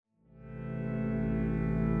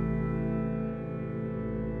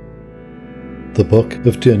The Book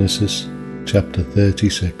of Genesis, chapter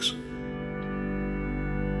 36.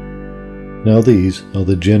 Now these are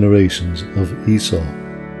the generations of Esau,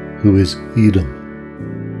 who is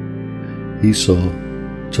Edom. Esau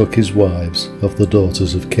took his wives of the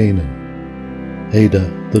daughters of Canaan, Adah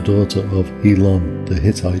the daughter of Elon the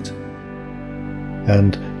Hittite,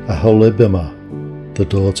 and Aholibamah the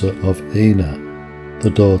daughter of Anah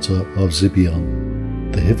the daughter of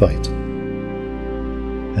Zibeon the Hivite,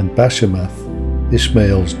 and Bashemath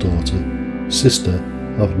Ishmael's daughter, sister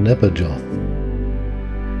of Nebajoth.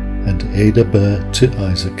 And Adah bare to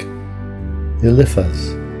Isaac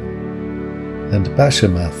Eliphaz, and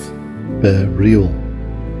Bashemath bare Reuel,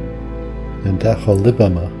 and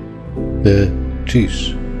Aholibamah bare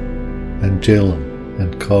Jeush, and Jalam,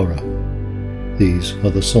 and Korah. These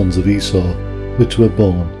are the sons of Esau, which were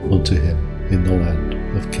born unto him in the land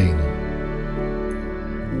of Canaan.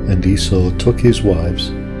 And Esau took his wives,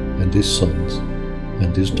 and his sons,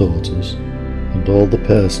 and his daughters, and all the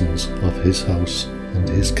persons of his house, and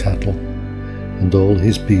his cattle, and all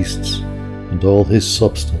his beasts, and all his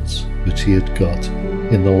substance which he had got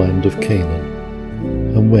in the land of Canaan,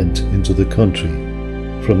 and went into the country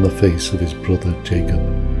from the face of his brother Jacob.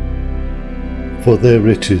 For their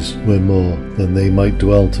riches were more than they might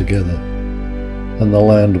dwell together, and the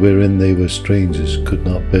land wherein they were strangers could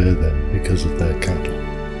not bear them because of their cattle.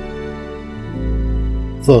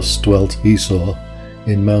 Thus dwelt Esau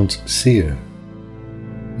in Mount Seir.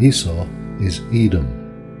 Esau is Edom.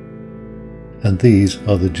 And these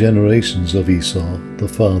are the generations of Esau, the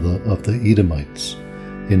father of the Edomites,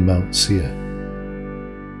 in Mount Seir.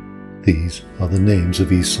 These are the names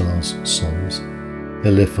of Esau's sons: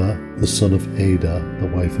 Eliphaz, the son of Adah, the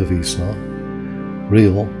wife of Esau;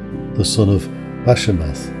 Reuel, the son of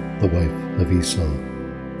Bashemath, the wife of Esau.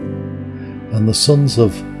 And the sons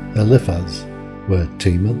of Eliphaz were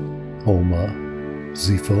Teman, Omar,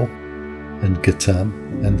 Zepho, and Gatam,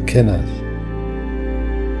 and Kenaz.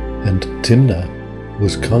 And Timnah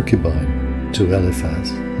was concubine to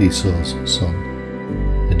Eliphaz, Esau's son,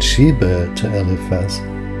 and she bare to Eliphaz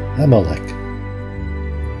Amalek.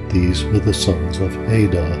 These were the sons of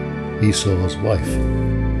Adah, Esau's wife.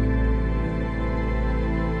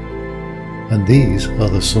 And these are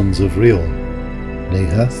the sons of Reuel: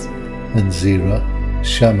 Nahath, and Zerah,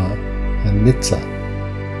 Shammah, and Mitzah.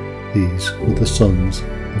 These were the sons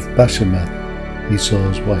of Bashemath,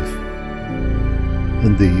 Esau's wife.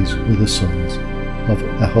 And these were the sons of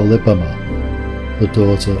Aholibamah, the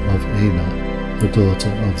daughter of Anah, the daughter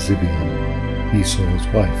of Zibeon, Esau's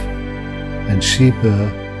wife. And she bare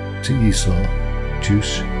to Esau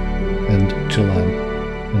Jeush, and Jalam,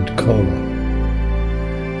 and Korah.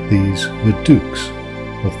 These were dukes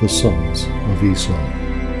of the sons of Esau,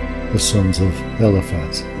 the sons of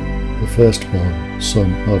Eliphaz, the firstborn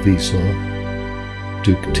son of Esau: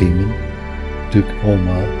 Duke Teman, Duke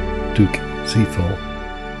Omar, Duke Zepho,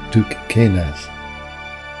 Duke Kenaz,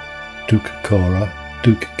 Duke Korah,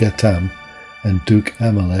 Duke Gatam, and Duke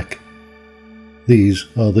Amalek. These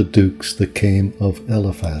are the dukes that came of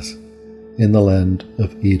Eliphaz in the land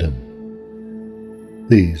of Edom.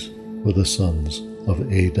 These were the sons of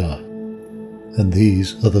Adah. And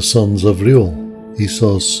these are the sons of Reuel,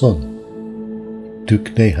 Esau's son: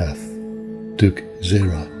 Duke Nahath, Duke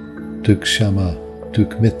Zerah, Duke Shammah,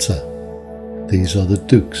 Duke Mitzah. These are the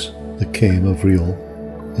dukes that came of Reuel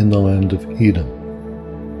in the land of Edom.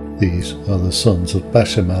 These are the sons of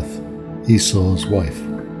Bashemath, Esau's wife.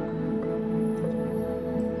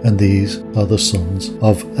 And these are the sons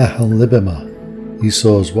of Aholibamah,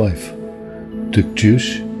 Esau's wife: Duke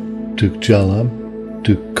Jeush, Duke Jalam,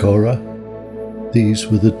 Duke Korah. These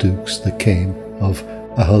were the dukes that came of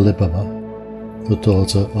Aholibamah, the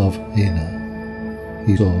daughter of Anah,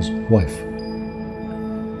 Esau's wife.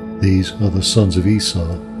 These are the sons of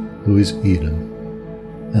Esau, who is Edom,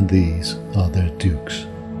 and these are their dukes.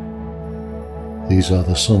 These are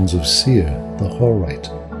the sons of Seir the Horite,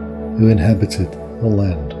 who inhabited the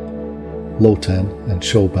land: Lotan, and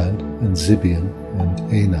Shoban, and Zibeon, and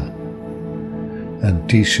Anah, and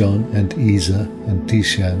Dishon, and Ezer, and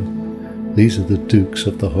Dishan. These are the dukes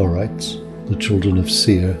of the Horites, the children of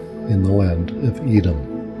Seir, in the land of Edom.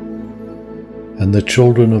 And the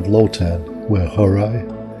children of Lotan were Hori,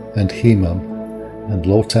 and Hemam, and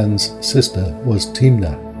Lotan's sister was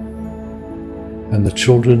Timnah. And the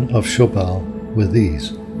children of Shobal were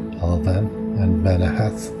these: Alvan, and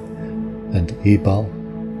Manahath, and Ebal,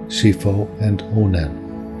 Shepho, and Onan.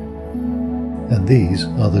 And these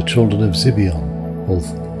are the children of Zibeon,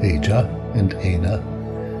 both Ajah and Anah.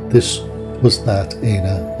 This was that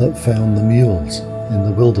Anah that found the mules in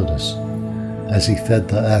the wilderness, as he fed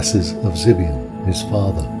the asses of Zibeon his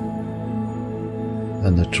father.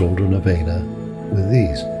 and the children of Anah were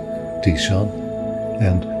these: Dishon,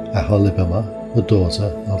 and Aholibamah, the daughter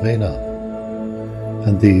of Anah.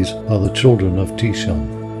 And these are the children of Dishon: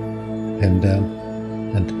 Hemdan,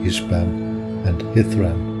 and Ishbam, and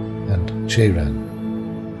Ithran, and Cheran.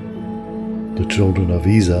 The children of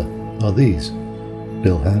Ezer are these: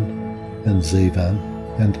 Bilhan, and Zavan,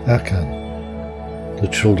 and Akan. The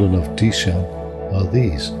children of Dishon are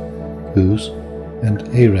these: Uz, and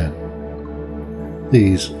Aran.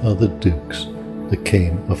 These are the dukes that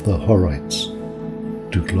came of the Horites: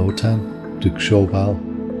 Duke Lotan, Duke Shobal,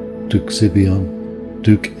 Duke Zibeon,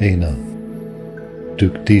 Duke Anah,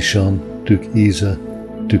 Duke Dishon, Duke Ezer,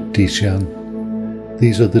 Duke Dishan.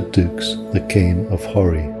 These are the dukes that came of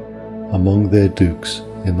Hori, among their dukes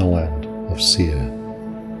in the land of Seir.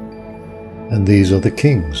 And these are the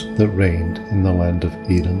kings that reigned in the land of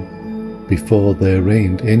Edom, before there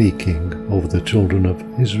reigned any king over the children of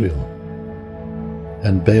Israel.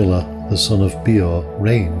 And Bela the son of Beor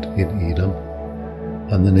reigned in Edom,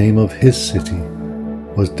 and the name of his city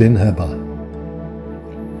was Dinhabah.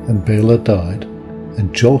 And Bela died,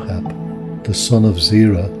 and Joab the son of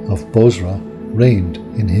Zerah of Bozrah reigned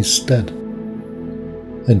in his stead.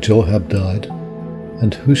 And Joab died,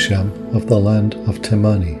 and Husham of the land of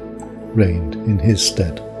Temani reigned in his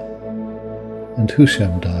stead. And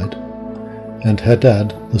Husham died, and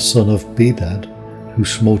Hadad the son of Bedad, who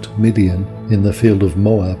smote Midian in the field of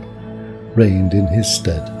Moab, reigned in his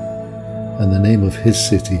stead, and the name of his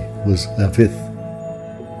city was Avith.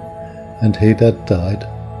 And Hadad died,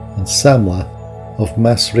 and Samlah of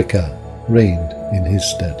Masrekah reigned in his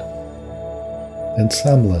stead. And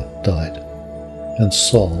Samlah died, and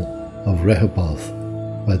Saul of Rehoboth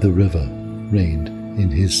by the river reigned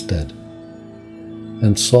in his stead.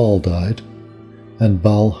 And Saul died, and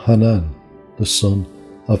Baal-Hanan the son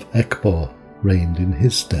of Ekbor reigned in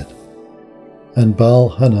his stead. And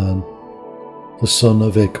Baal-Hanan the son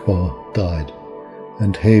of Ekbor died,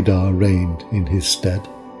 and Hadar reigned in his stead,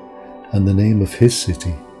 and the name of his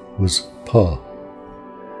city was Pah.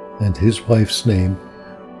 And his wife's name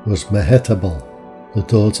was Mehetabel, the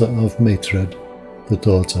daughter of Matred, the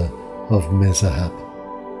daughter of Mezahab.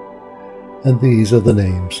 And these are the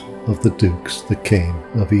names of the dukes that came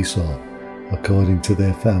of Esau, according to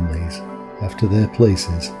their families, after their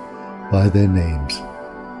places, by their names: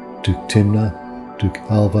 Duke Timnah, Duke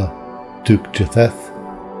Alva, Duke Jetheth,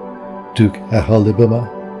 Duke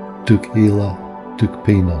Aholibamah, Duke Elah, Duke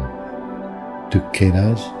Penon, Duke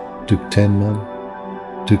Kenaz, Duke Tenman,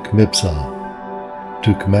 Duke Mibzar,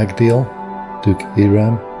 Duke Magdiel, Duke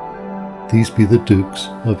Iram. These be the dukes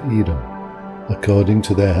of Edom, according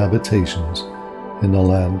to their habitations in the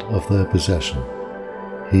land of their possession.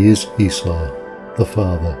 He is Esau, the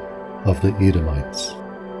father of the Edomites.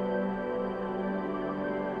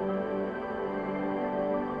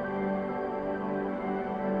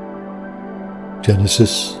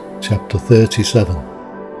 Genesis chapter 37.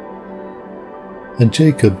 And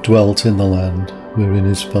Jacob dwelt in the land wherein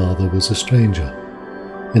his father was a stranger,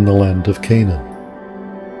 in the land of Canaan.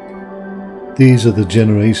 These are the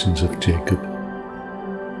generations of Jacob.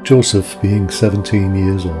 Joseph, being 17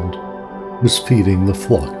 years old, was feeding the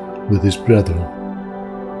flock with his brethren.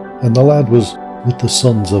 And the lad was with the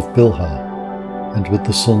sons of Bilhah, and with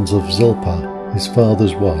the sons of Zilpah, his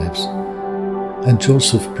father's wives. And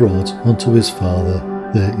Joseph brought unto his father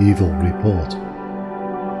their evil report.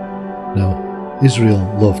 Now Israel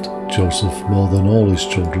loved Joseph more than all his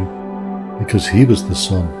children, because he was the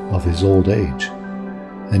son of his old age,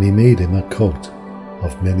 and he made him a coat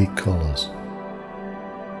of many colours.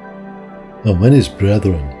 And when his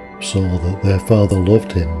brethren saw that their father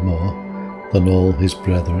loved him more than all his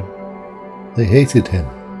brethren, they hated him,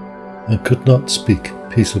 and could not speak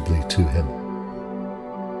peaceably to him.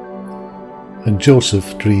 And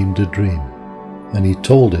Joseph dreamed a dream, and he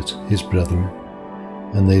told it his brethren,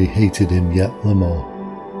 and they hated him yet the more.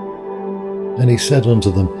 And he said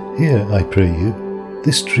unto them, Hear, I pray you,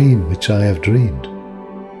 this dream which I have dreamed.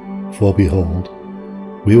 For behold,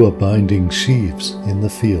 we were binding sheaves in the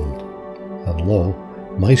field, and lo,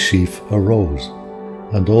 my sheaf arose,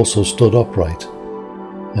 and also stood upright.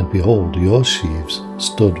 And behold, your sheaves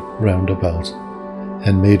stood round about,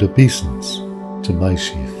 and made obeisance to my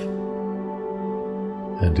sheaf.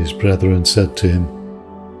 And his brethren said to him,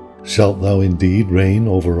 Shalt thou indeed reign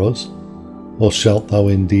over us? Or shalt thou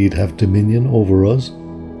indeed have dominion over us?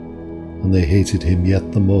 And they hated him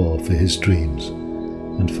yet the more for his dreams,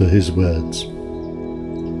 and for his words.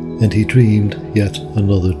 And he dreamed yet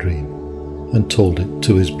another dream, and told it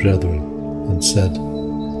to his brethren, and said,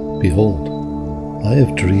 Behold, I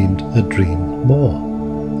have dreamed a dream more,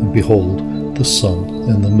 and behold, the sun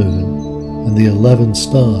and the moon and the 11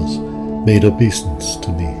 stars made obeisance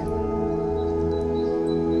to me.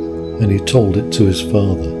 And he told it to his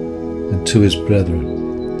father and to his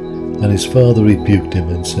brethren. And his father rebuked him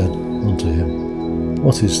and said unto him,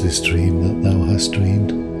 What is this dream that thou hast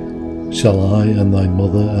dreamed? Shall I and thy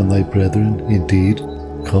mother and thy brethren indeed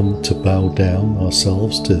come to bow down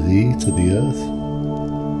ourselves to thee to the earth?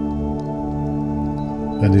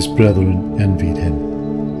 And his brethren envied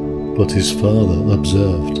him, but his father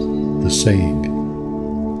observed the saying.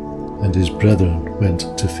 And his brethren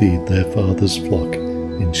went to feed their father's flock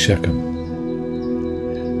in Shechem.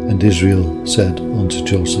 And Israel said unto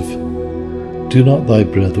Joseph, Do not thy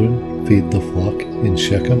brethren feed the flock in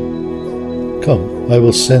Shechem? Come, I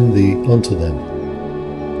will send thee unto them.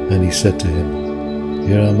 And he said to him,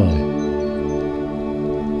 Here am I.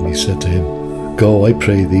 And he said to him, Go, I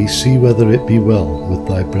pray thee, see whether it be well with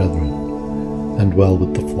thy brethren, and well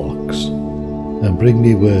with the flocks, and bring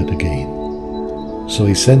me word again. So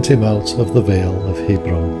he sent him out of the vale of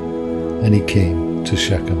Hebron, and he came to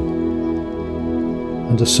Shechem.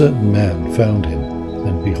 And a certain man found him,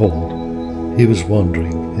 and behold, he was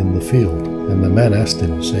wandering in the field. And the man asked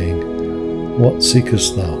him, saying, What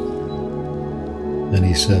seekest thou? And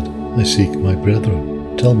he said, I seek my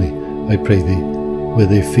brethren. Tell me, I pray thee, where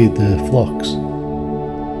they feed their flocks.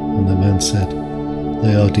 And the man said,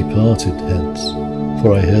 They are departed hence,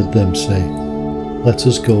 for I heard them say, Let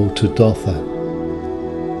us go to Dothan.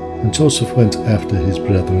 And Joseph went after his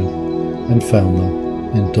brethren, and found them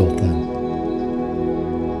in Dothan.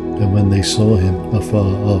 And when they saw him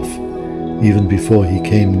afar off, even before he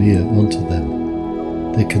came near unto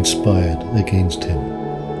them, they conspired against him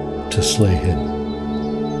to slay him.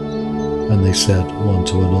 And they said one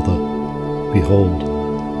to another, Behold,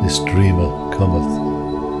 this dreamer cometh.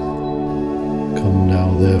 Come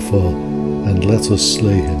now therefore, and let us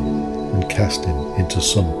slay him, and cast him into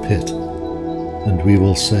some pit. And we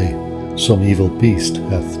will say, Some evil beast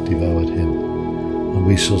hath devoured him, and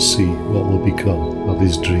we shall see what will become of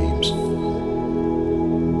his dreams.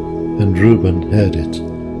 And Reuben heard it,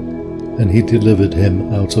 and he delivered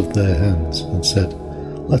him out of their hands, and said,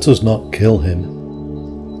 Let us not kill him.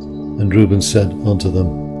 And Reuben said unto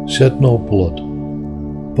them, Shed no blood,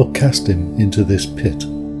 but cast him into this pit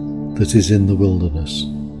that is in the wilderness,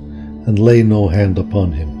 and lay no hand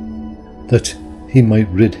upon him, that he might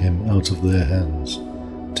rid him out of their hands,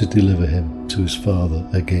 to deliver him to his father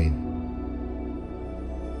again.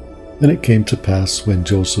 And it came to pass, when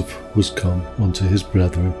Joseph was come unto his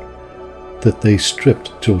brethren, that they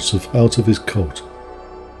stripped Joseph out of his coat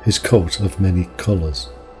of many colours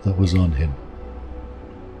that was on him.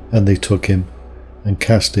 And they took him, and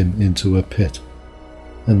cast him into a pit,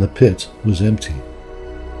 and the pit was empty,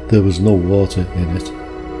 there was no water in it.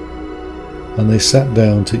 And they sat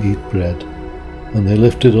down to eat bread, and they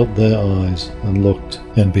lifted up their eyes, and looked,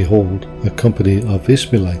 and behold, a company of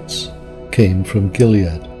Ishmaelites came from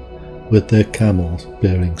Gilead, with their camels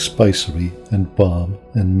bearing spicery and balm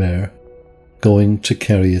and myrrh, going to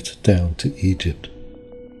carry it down to Egypt.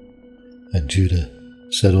 And Judah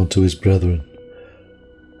said unto his brethren,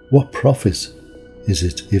 What profit is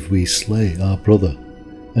it if we slay our brother,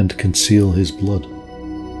 and conceal his blood?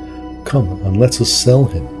 Come, and let us sell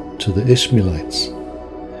him to the Ishmaelites,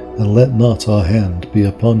 and let not our hand be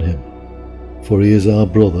upon him, for he is our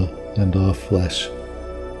brother and our flesh.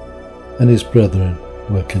 And his brethren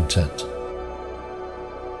were content.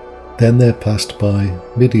 Then there passed by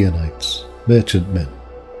Midianites, merchantmen,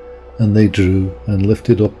 and they drew and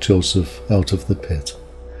lifted up Joseph out of the pit,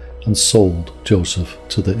 and sold Joseph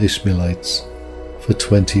to the Ishmaelites for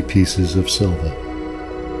 20 pieces of silver.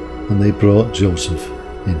 And they brought Joseph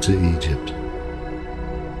into Egypt.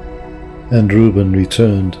 And Reuben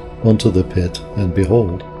returned unto the pit, and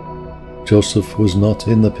behold, Joseph was not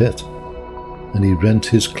in the pit, and he rent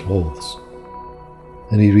his clothes.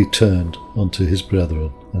 And he returned unto his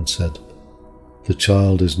brethren, and said, The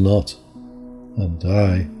child is not, and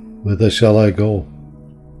I, whither shall I go?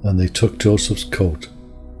 And they took Joseph's coat,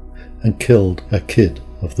 and killed a kid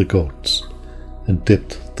of the goats, and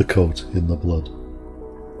dipped the coat in the blood.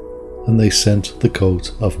 And they sent the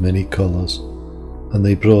coat of many colours, and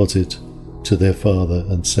they brought it to their father,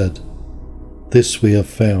 and said, This we have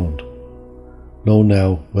found. Know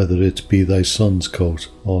now whether it be thy son's coat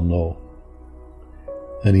or no.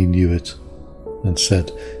 And he knew it, and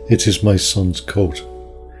said, It is my son's coat.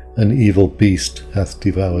 An evil beast hath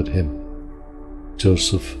devoured him.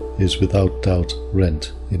 Joseph is without doubt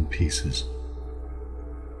rent in pieces.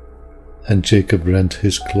 And Jacob rent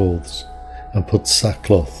his clothes, and put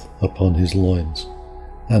sackcloth upon his loins,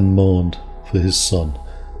 and mourned for his son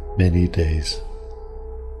many days.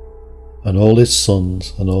 And all his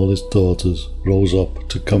sons and all his daughters rose up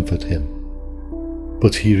to comfort him.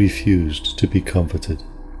 But he refused to be comforted,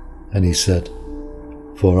 and he said,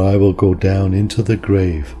 For I will go down into the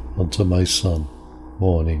grave unto my son,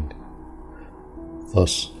 mourning.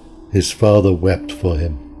 Thus his father wept for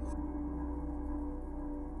him.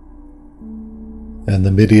 And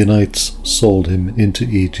the Midianites sold him into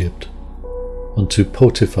Egypt, unto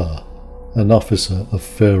Potiphar, an officer of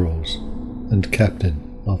Pharaoh's, and captain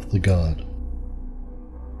of the guard.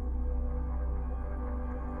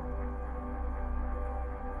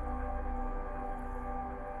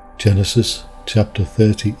 Genesis chapter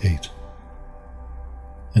 38.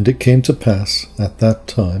 And it came to pass at that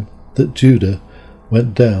time that Judah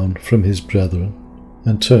went down from his brethren,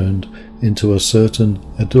 and turned into a certain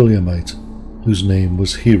Adullamite, whose name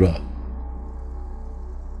was Hira.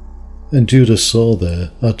 And Judah saw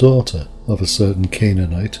there a daughter of a certain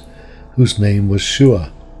Canaanite, whose name was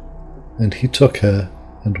Shua, and he took her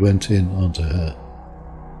and went in unto her.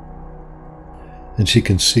 And she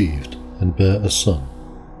conceived and bare a son,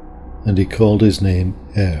 and he called his name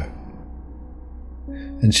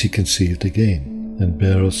And she conceived again and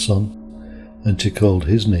bare a son, and she called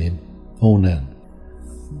his name Onan.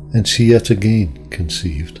 And she yet again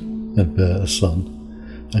conceived and bare a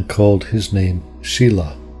son, and called his name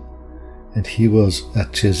Shelah. And he was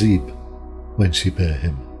at Chezib when she bare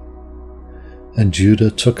him. And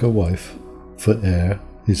Judah took a wife for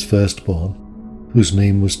his firstborn, whose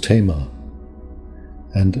name was Tamar.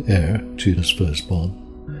 And Judah's firstborn,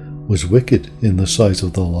 was wicked in the sight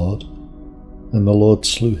of the Lord, and the Lord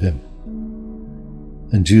slew him.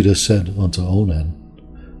 And Judah said unto Onan,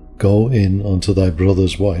 Go in unto thy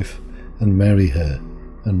brother's wife, and marry her,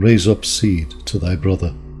 and raise up seed to thy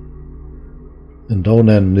brother. And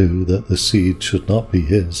Onan knew that the seed should not be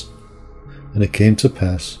his. And it came to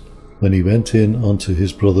pass, when he went in unto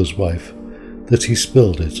his brother's wife, that he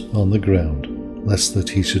spilled it on the ground, lest that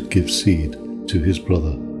he should give seed to his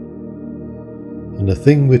brother. And the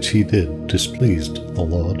thing which he did displeased the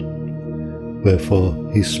Lord,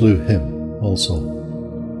 wherefore he slew him also.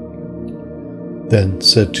 Then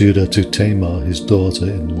said Judah to Tamar his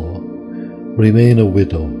daughter-in-law, Remain a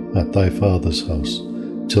widow at thy father's house,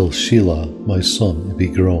 till Shelah my son be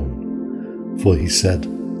grown. For he said,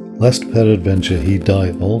 Lest peradventure he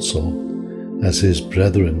die also, as his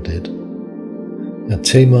brethren did. And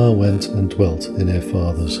Tamar went and dwelt in her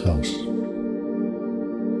father's house.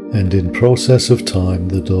 And in process of time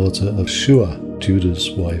the daughter of Shua,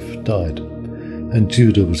 Judah's wife, died. And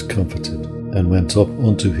Judah was comforted, and went up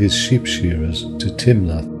unto his sheep shearers to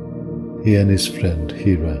Timnath, he and his friend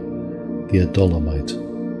Hira, the Adullamite.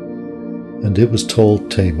 And it was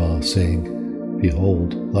told Tamar, saying,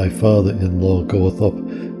 Behold, thy father-in-law goeth up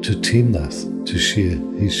to Timnath to shear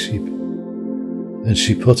his sheep. And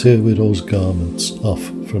she put her widow's garments off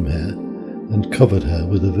from her, and covered her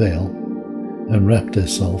with a veil, and wrapped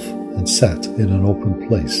herself, and sat in an open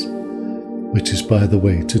place, which is by the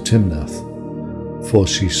way to Timnath. For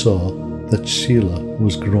she saw that Shelah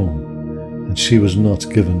was grown, and she was not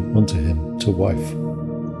given unto him to wife.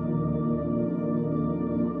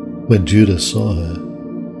 When Judah saw her,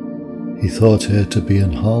 he thought her to be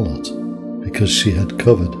an harlot, because she had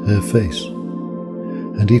covered her face.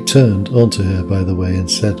 And he turned unto her by the way, and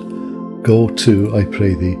said, Go to, I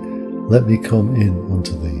pray thee, let me come in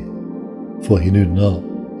unto thee. For he knew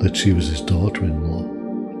not that she was his daughter-in-law.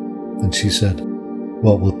 And she said,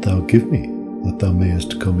 What wilt thou give me, that thou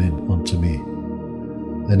mayest come in unto me?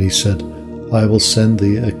 And he said, I will send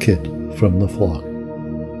thee a kid from the flock.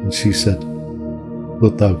 And she said,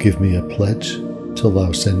 Wilt thou give me a pledge till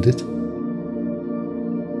thou send it?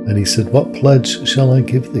 And he said, What pledge shall I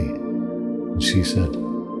give thee? And she said,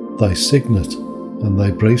 Thy signet, and thy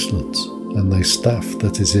bracelets, and thy staff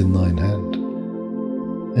that is in thine hand.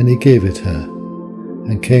 And he gave it her,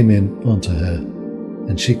 and came in unto her,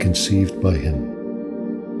 and she conceived by him.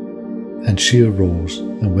 And she arose,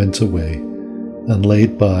 and went away, and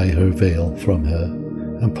laid by her veil from her,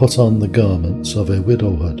 and put on the garments of her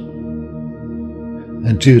widowhood.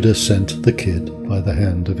 And Judah sent the kid by the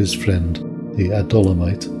hand of his friend the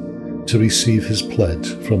Adullamite, to receive his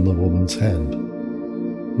pledge from the woman's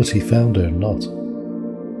hand. But he found her not.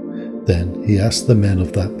 Then he asked the men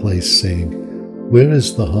of that place, saying, Where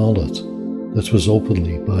is the harlot that was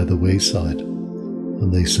openly by the wayside?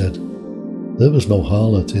 And they said, There was no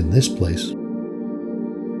harlot in this place.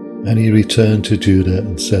 And he returned to Judah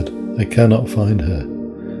and said, I cannot find her.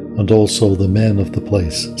 And also the men of the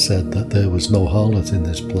place said that there was no harlot in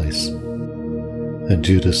this place. And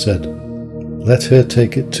Judah said, Let her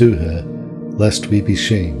take it to her, lest we be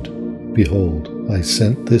shamed. Behold, I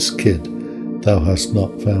sent this kid, thou hast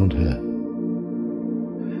not found her.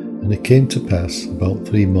 And it came to pass about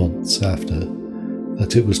 3 months after,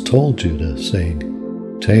 that it was told Judah,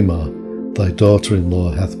 saying, Tamar, thy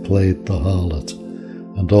daughter-in-law hath played the harlot,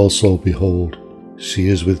 and also, behold, she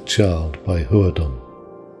is with child by whoredom.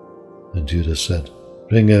 And Judah said,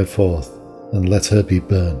 Bring her forth, and let her be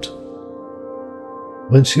burnt.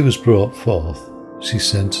 When she was brought forth, she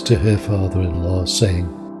sent to her father-in-law, saying,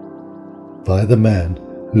 By the man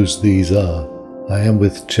whose these are, I am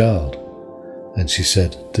with child. And she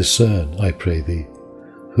said, Discern, I pray thee,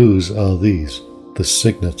 whose are these, the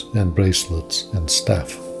signet and bracelets and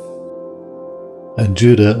staff? And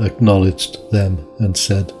Judah acknowledged them and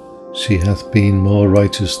said, She hath been more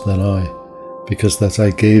righteous than I, because that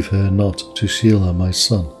I gave her not to Shelah my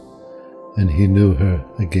son. And he knew her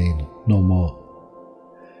again no more.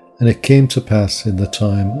 And it came to pass in the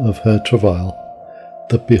time of her travail,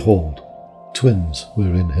 that behold, twins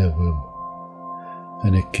were in her womb.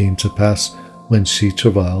 And it came to pass, when she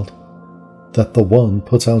travailed, that the one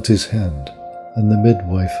put out his hand, and the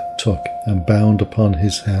midwife took and bound upon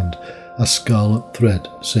his hand a scarlet thread,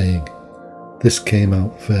 saying, This came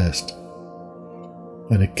out first.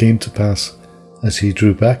 And it came to pass, as he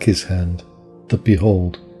drew back his hand, that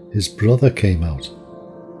behold, his brother came out.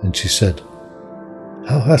 And she said,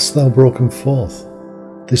 How hast thou broken forth?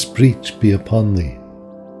 This breach be upon thee.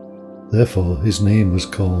 Therefore his name was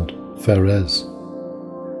called Pharez.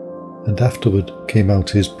 And afterward came out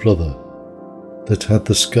his brother, that had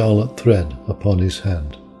the scarlet thread upon his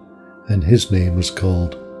hand, and his name was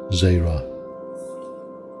called Zerah.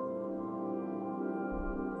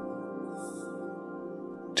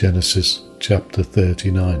 Genesis chapter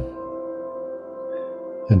 39.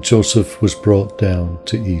 And Joseph was brought down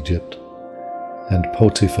to Egypt, and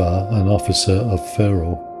Potiphar, an officer of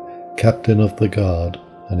Pharaoh, captain of the guard,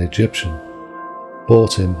 an Egyptian,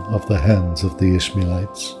 bought him of the hands of the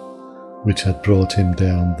Ishmaelites, which had brought him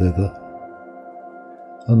down thither.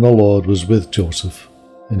 And the Lord was with Joseph,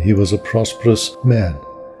 and he was a prosperous man,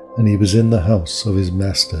 and he was in the house of his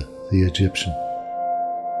master the Egyptian.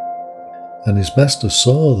 And his master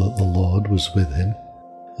saw that the Lord was with him,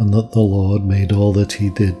 and that the Lord made all that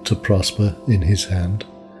he did to prosper in his hand.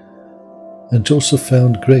 And Joseph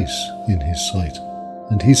found grace in his sight,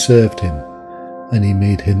 and he served him, and he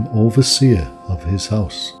made him overseer of his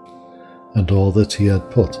house, and all that he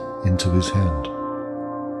had put into his hand.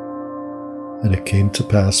 And it came to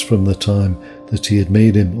pass from the time that he had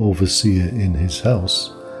made him overseer in his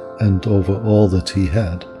house, and over all that he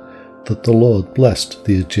had, that the Lord blessed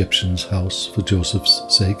the Egyptian's house for Joseph's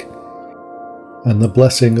sake. And the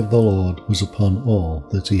blessing of the Lord was upon all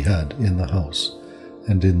that he had in the house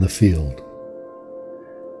and in the field.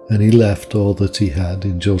 And he left all that he had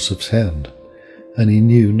in Joseph's hand, and he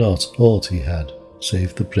knew not aught he had,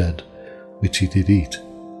 save the bread which he did eat.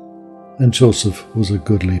 And Joseph was a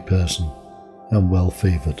goodly person, and well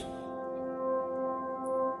favoured.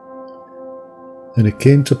 And it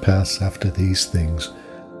came to pass after these things,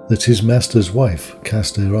 that his master's wife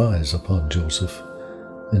cast her eyes upon Joseph,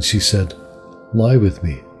 and she said, Lie with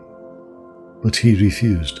me. But he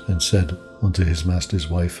refused, and said unto his master's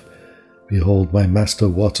wife, Behold, my master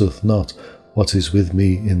wotteth not what is with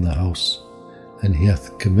me in the house, and he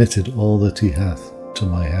hath committed all that he hath to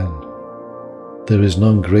my hand. There is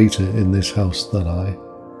none greater in this house than I,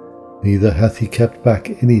 neither hath he kept back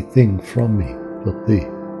anything from me but thee,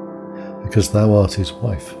 because thou art his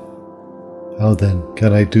wife. How then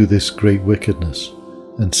can I do this great wickedness,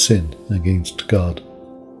 and sin against God?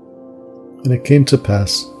 And it came to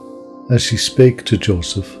pass, as she spake to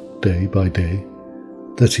Joseph day by day,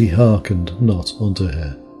 that he hearkened not unto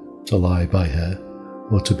her, to lie by her,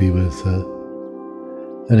 or to be with her.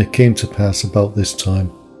 And it came to pass about this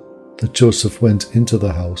time, that Joseph went into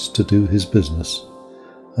the house to do his business,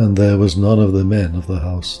 and there was none of the men of the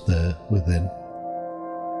house there within.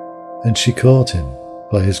 And she caught him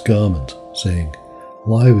by his garment, saying,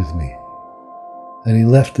 Lie with me. And he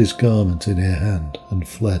left his garment in her hand, and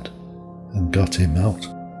fled, and got him out.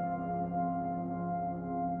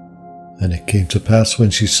 And it came to pass, when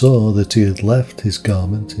she saw that he had left his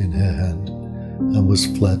garment in her hand, and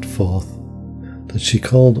was fled forth, that she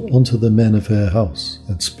called unto the men of her house,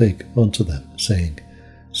 and spake unto them, saying,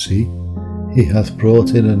 See, he hath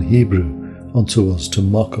brought in an Hebrew unto us to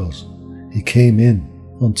mock us. He came in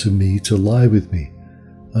unto me to lie with me,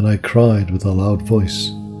 and I cried with a loud voice.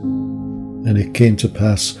 And it came to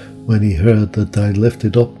pass, when he heard that I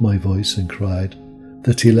lifted up my voice and cried,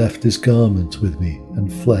 that he left his garment with me,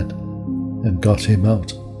 and fled, and got him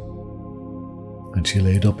out. And she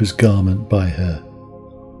laid up his garment by her,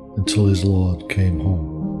 until his Lord came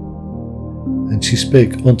home. And she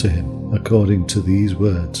spake unto him according to these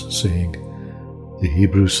words, saying, the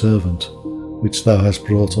Hebrew servant, which thou hast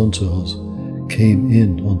brought unto us, came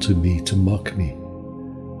in unto me to mock me.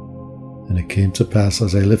 And it came to pass,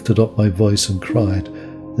 as I lifted up my voice and cried,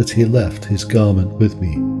 that he left his garment with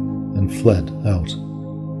me, and fled out.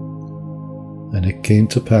 And it came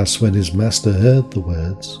to pass, when his master heard the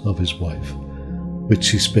words of his wife, which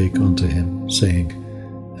she spake unto him, saying,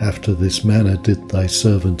 After this manner did thy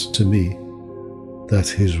servant to me, that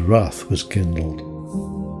his wrath was kindled.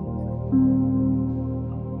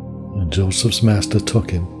 And Joseph's master took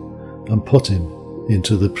him, and put him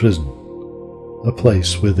into the prison, a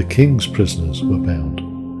place where the king's prisoners were bound,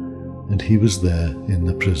 and he was there in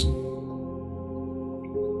the prison.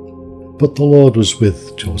 But the Lord was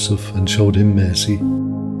with Joseph, and showed him mercy,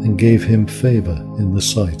 and gave him favour in the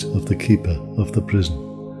sight of the keeper of the prison.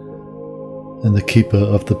 And the keeper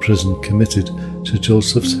of the prison committed to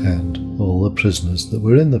Joseph's hand all the prisoners that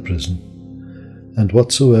were in the prison, and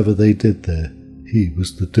whatsoever they did there, he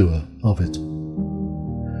was the doer of it.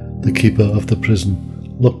 The keeper of the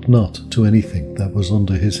prison looked not to anything that was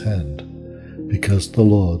under his hand, because the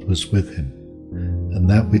Lord was with him, and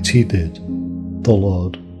that which he did, the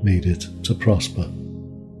Lord made it to prosper.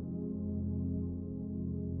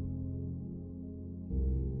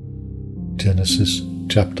 Genesis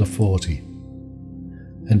chapter 40.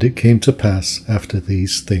 And it came to pass after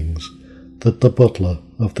these things, that the butler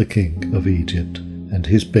of the king of Egypt and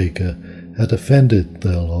his baker had offended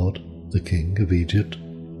their lord, the king of Egypt.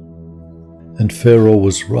 And Pharaoh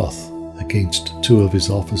was wroth against two of his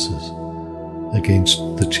officers, against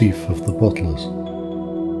the chief of the butlers,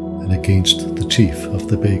 and against the chief of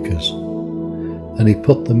the bakers. And he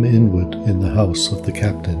put them inward in the house of the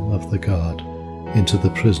captain of the guard, into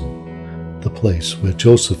the prison, the place where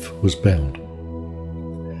Joseph was bound.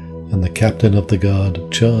 And the captain of the guard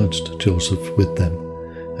charged Joseph with them,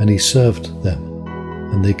 and he served them,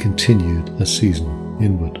 and they continued a season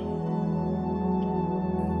inward.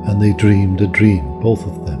 And they dreamed a dream, both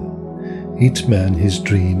of them, each man his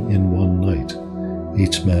dream in one night,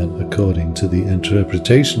 each man according to the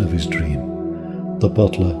interpretation of his dream, the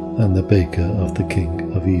butler and the baker of the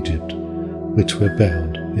king of Egypt, which were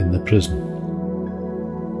bound in the prison.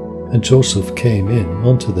 And Joseph came in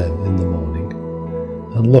unto them in the morning,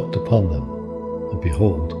 and looked upon them, and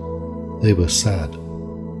behold, they were sad.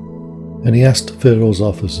 And he asked Pharaoh's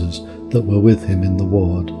officers that were with him in the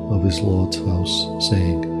ward of his lord's house,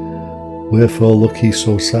 saying, Wherefore look ye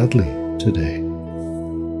so sadly today?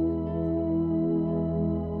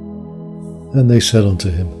 And they said unto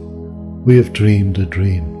him, We have dreamed a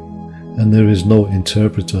dream, and there is no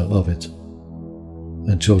interpreter of it.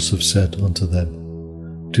 And Joseph said unto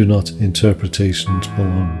them, Do not interpretations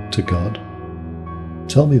belong to God?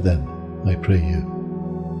 Tell me them, I pray you.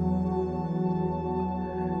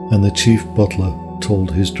 And the chief butler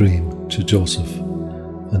told his dream to Joseph,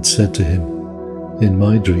 and said to him, In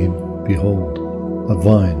my dream, behold, a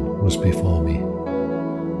vine was before me.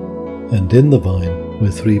 And in the vine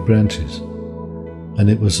were 3 branches, and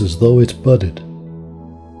it was as though it budded,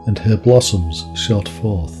 and her blossoms shot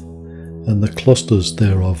forth, and the clusters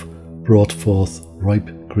thereof brought forth ripe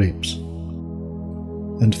grapes.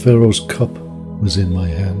 And Pharaoh's cup was in my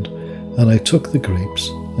hand, and I took the grapes,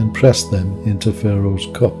 and pressed them into Pharaoh's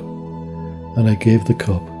cup, and I gave the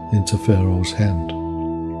cup into Pharaoh's hand.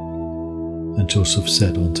 And Joseph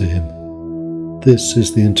said unto him, This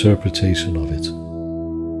is the interpretation of it.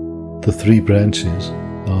 The 3 branches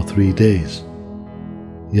are 3 days.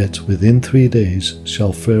 Yet within 3 days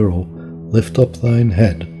shall Pharaoh lift up thine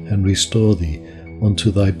head, and restore thee unto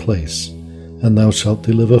thy place, and thou shalt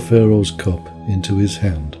deliver Pharaoh's cup into his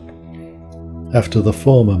hand, after the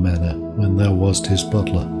former manner when thou wast his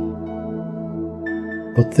butler.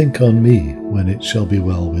 But think on me when it shall be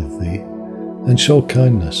well with thee, and show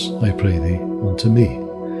kindness, I pray thee, unto me,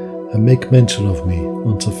 and make mention of me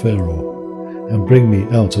unto Pharaoh, and bring me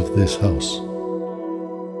out of this house.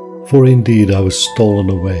 For indeed I was stolen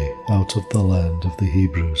away out of the land of the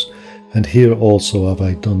Hebrews, and here also have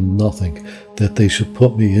I done nothing, that they should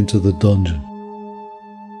put me into the dungeon.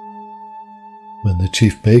 When the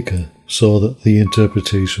chief baker saw that the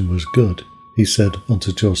interpretation was good, he said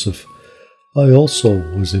unto Joseph, I also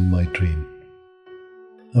was in my dream.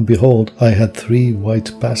 And behold, I had 3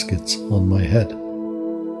 white baskets on my head.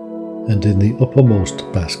 And in the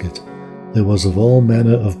uppermost basket there was of all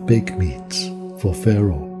manner of bake meats for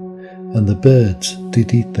Pharaoh, and the birds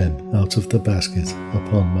did eat them out of the basket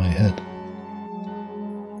upon my head.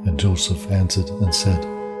 And Joseph answered and said,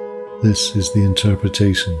 This is the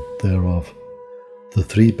interpretation thereof. The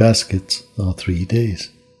 3 baskets are 3 days.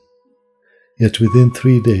 Yet within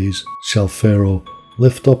 3 days shall Pharaoh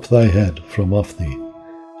lift up thy head from off thee,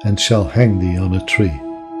 and shall hang thee on a tree,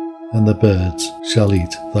 and the birds shall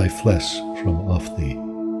eat thy flesh from off thee.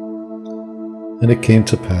 And it came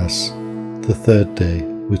to pass, the third day,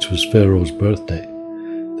 which was Pharaoh's birthday,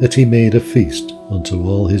 that he made a feast unto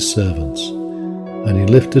all his servants, and he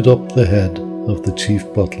lifted up the head of the chief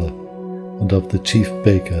butler and of the chief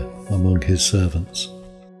baker among his servants.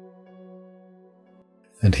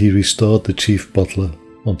 And he restored the chief butler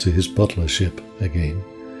unto his butlership again,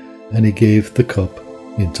 and he gave the cup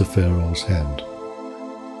into Pharaoh's hand.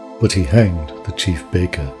 But he hanged the chief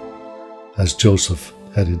baker, as Joseph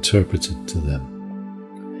had interpreted to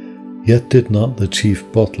them. Yet did not the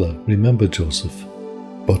chief butler remember Joseph,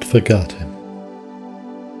 but forgot him.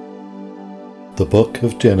 The Book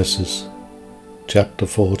of Genesis, chapter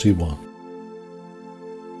 41.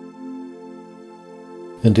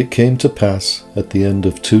 And it came to pass at the end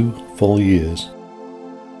of 2 full years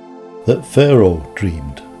that Pharaoh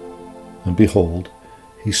dreamed, and behold,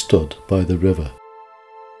 he stood by the river.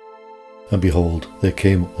 And behold, there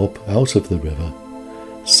came up out of the river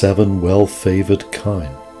 7 well-favoured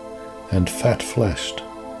kine, and fat-fleshed,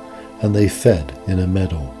 and they fed in a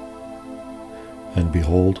meadow. And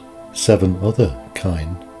behold, 7 other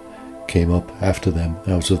kine came up after them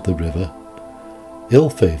out of the river,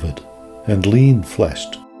 ill-favoured and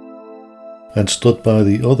lean-fleshed, and stood by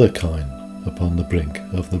the other kine upon the brink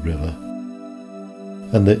of the river.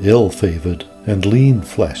 And the ill-favoured and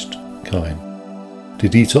lean-fleshed kine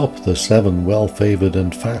did eat up the 7 well-favoured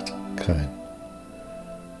and fat kine.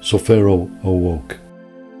 So Pharaoh awoke,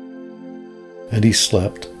 and he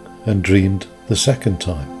slept and dreamed the second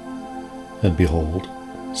time, and behold,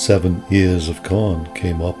 7 ears of corn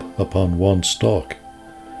came up upon one stalk,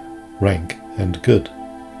 rank and good.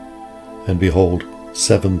 And behold,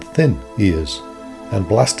 7 thin ears, and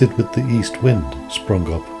blasted with the east wind,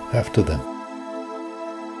 sprung up after them.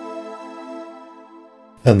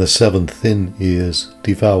 And the 7 thin ears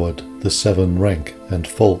devoured the 7 rank and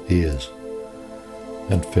full ears.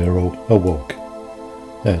 And Pharaoh awoke,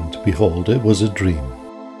 and behold, it was a dream.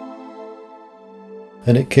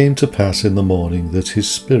 And it came to pass in the morning that his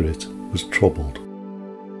spirit was troubled,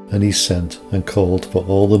 and he sent and called for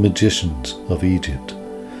all the magicians of Egypt,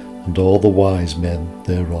 and all the wise men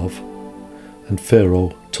thereof, and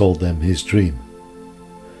Pharaoh told them his dream.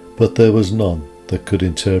 But there was none that could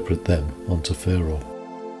interpret them unto Pharaoh.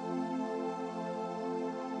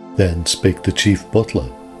 Then spake the chief butler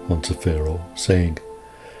unto Pharaoh, saying,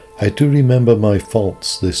 I do remember my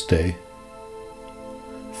faults this day.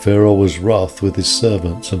 Pharaoh was wroth with his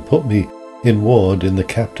servants, and put me in ward in the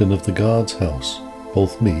captain of the guard's house,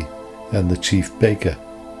 both me and the chief baker.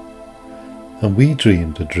 And we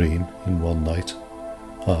dreamed a dream in one night,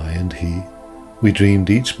 I and he. We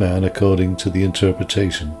dreamed each man according to the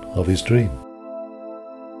interpretation of his dream.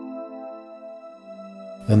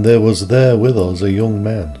 And there was there with us a young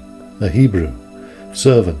man, a Hebrew,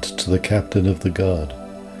 servant to the captain of the guard.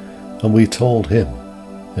 And we told him,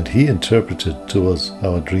 and he interpreted to us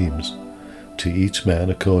our dreams. To each man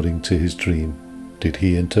according to his dream did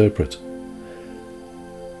he interpret.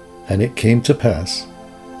 And it came to pass,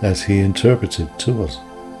 as he interpreted to us,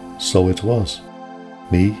 so it was.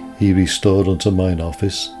 Me he restored unto mine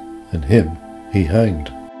office, and him he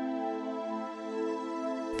hanged.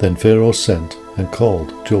 Then Pharaoh sent and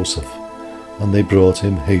called Joseph, and they brought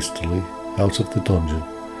him hastily out of the dungeon,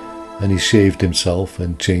 and he shaved himself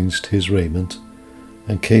and changed his raiment,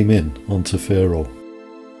 and came in unto Pharaoh.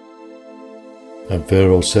 And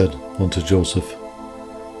Pharaoh said unto Joseph,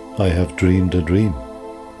 I have dreamed a dream,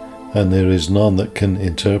 and there is none that can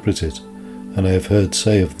interpret it, and I have heard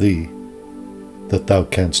say of thee, that thou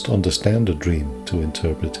canst understand a dream to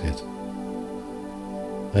interpret it.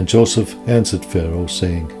 And Joseph answered Pharaoh,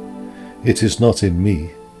 saying, It is not in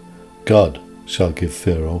me. God shall give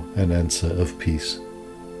Pharaoh an answer of peace.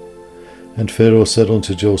 And Pharaoh said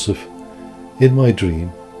unto Joseph, In my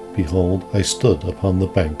dream, behold, I stood upon the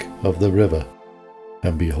bank of the river,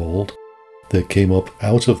 and behold, there came up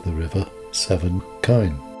out of the river 7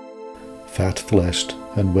 kine, fat-fleshed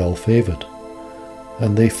and well-favoured,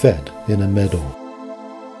 and they fed in a meadow.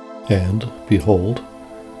 And, behold,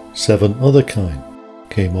 7 other kine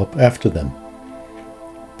came up after them,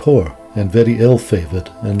 poor and very ill-favoured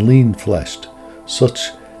and lean-fleshed,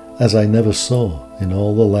 such as I never saw in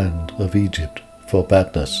all the land of Egypt for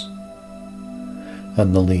badness.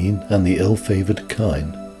 And the lean and the ill-favoured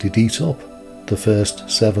kine did eat up the first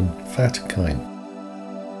 7 fat kine.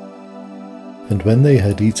 And when they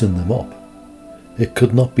had eaten them up, it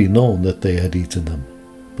could not be known that they had eaten them,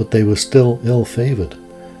 but they were still ill-favoured,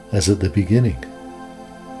 as at the beginning.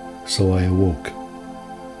 So I awoke,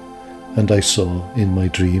 and I saw in my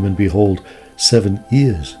dream, and behold, 7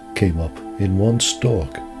 ears came up in one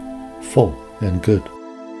stalk, full and good.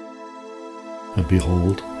 And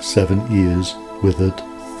behold, 7 ears, withered,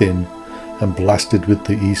 thin, and blasted with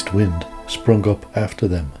the east wind, sprung up after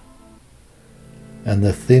them. And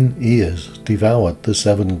the thin ears devoured the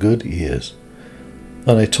 7 good ears.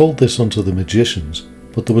 And I told this unto the magicians,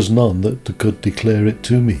 but there was none that could declare it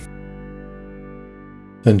to me.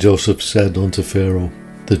 And Joseph said unto Pharaoh,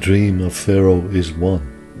 The dream of Pharaoh is one.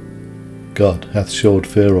 God hath showed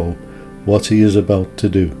Pharaoh what he is about to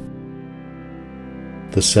do.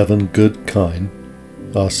 The 7 good kine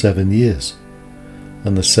are 7 years,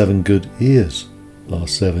 and the 7 good ears are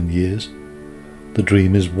 7 years. The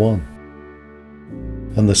dream is one.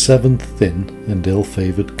 And the 7 thin and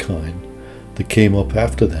ill-favoured kine that came up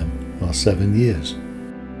after them are 7 years.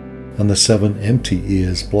 And the 7 empty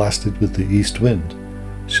ears blasted with the east wind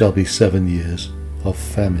shall be 7 years of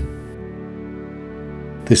famine.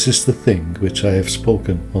 This is the thing which I have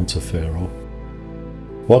spoken unto Pharaoh.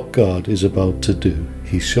 What God is about to do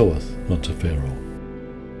he showeth unto Pharaoh.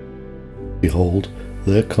 Behold,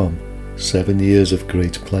 there come 7 years of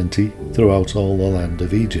great plenty throughout all the land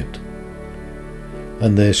of Egypt.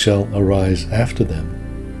 And there shall arise after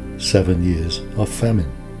them 7 years of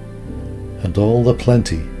famine, and all the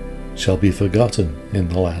plenty shall be forgotten in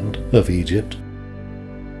the land of Egypt,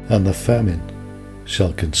 and the famine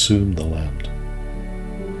shall consume the land.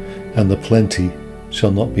 And the plenty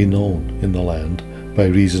shall not be known in the land by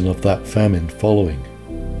reason of that famine following,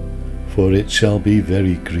 for it shall be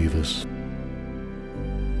very grievous.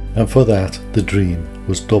 And for that the dream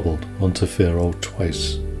was doubled unto Pharaoh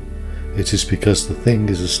twice. It is because the thing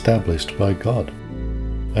is established by God,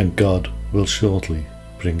 and God will shortly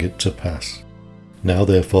bring it to pass. Now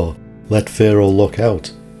therefore let Pharaoh look out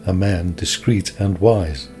a man discreet and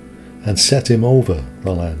wise, and set him over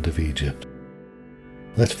the land of Egypt.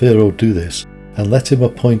 Let Pharaoh do this, and let him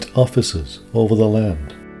appoint officers over the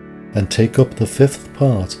land, and take up the 5th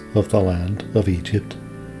part of the land of Egypt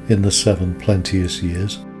in the 7 plenteous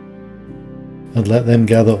years, and let them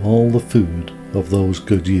gather all the food of those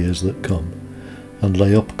good years that come, and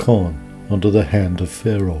lay up corn under the hand of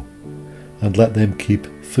Pharaoh, and let them keep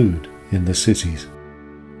food in the cities.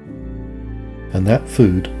 And that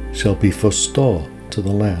food shall be for store to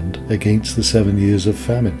the land against the 7 years of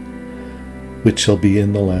famine, which shall be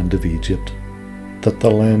in the land of Egypt, that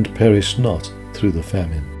the land perish not through the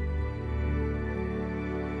famine.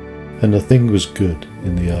 And the thing was good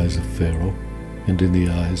in the eyes of Pharaoh, and in the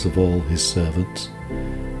eyes of all his servants.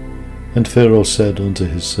 And Pharaoh said unto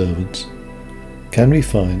his servants, Can we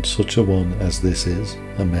find such a one as this is,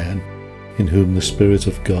 a man in whom the Spirit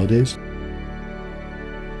of God is?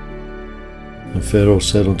 And Pharaoh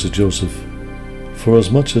said unto Joseph,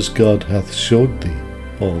 Forasmuch as God hath showed thee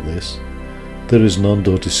all this, there is none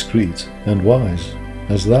so discreet and wise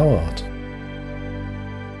as thou art.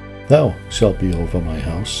 Thou shalt be over my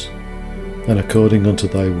house, and according unto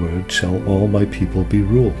thy word shall all my people be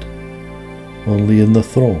ruled. Only in the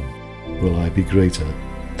throne will I be greater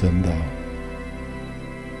than thou.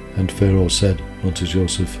 And Pharaoh said unto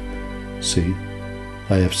Joseph, See,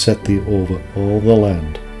 I have set thee over all the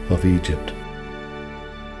land of Egypt.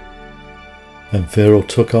 And Pharaoh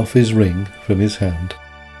took off his ring from his hand,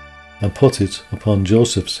 and put it upon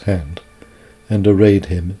Joseph's hand, and arrayed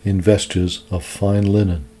him in vestures of fine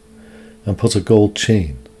linen, and put a gold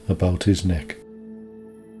chain about his neck.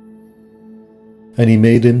 And he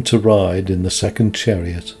made him to ride in the 2nd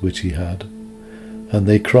chariot which he had, and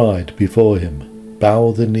they cried before him,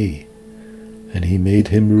 Bow the knee, and he made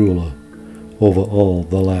him ruler over all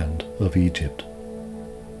the land of Egypt.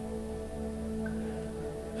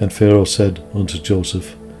 And Pharaoh said unto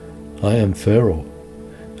Joseph, I am Pharaoh,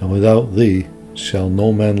 and without thee shall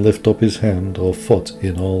no man lift up his hand or foot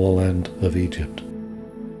in all the land of Egypt.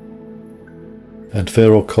 And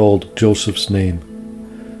Pharaoh called Joseph's name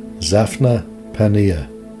Zaphnath-Paaneah,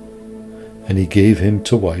 and he gave him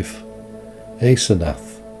to wife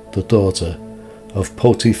Asenath, the daughter of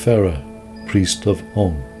Potipherah, priest of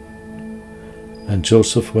On. And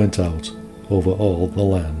Joseph went out over all the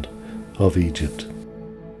land of Egypt.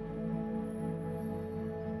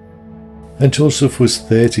 And Joseph was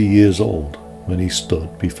 30 years old when he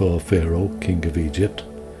stood before Pharaoh, king of Egypt.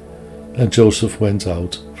 And Joseph went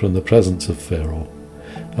out from the presence of Pharaoh,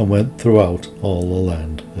 and went throughout all the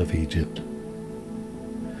land of Egypt.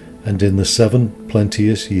 And in the 7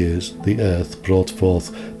 plenteous years the earth brought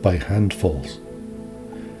forth by handfuls.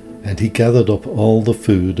 And he gathered up all the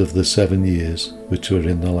food of the 7 years which were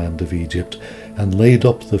in the land of Egypt, and laid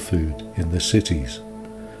up the food in the cities,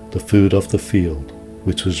 the food of the field,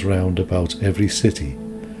 which was round about every city,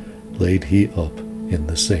 laid he up in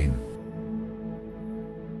the same.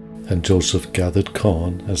 And Joseph gathered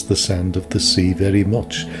corn as the sand of the sea very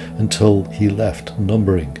much, until he left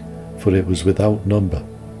numbering, for it was without number.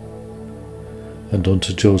 And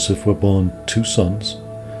unto Joseph were born 2 sons,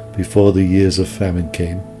 before the years of famine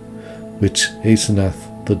came, which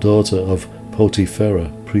Asenath, the daughter of Potipherah,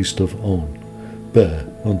 priest of On, bare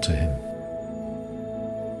unto him.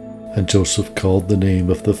 And Joseph called the name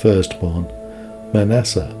of the firstborn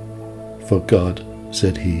Manasseh, for God,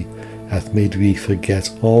 said he, hath made me forget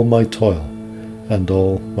all my toil and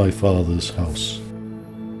all my father's house.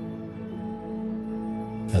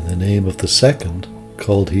 And the name of the second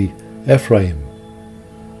called he Ephraim,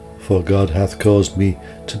 for God hath caused me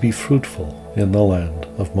to be fruitful in the land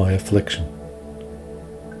of my affliction.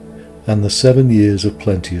 And the 7 years of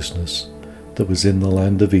plenteousness that was in the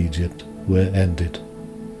land of Egypt were ended,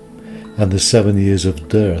 and the 7 years of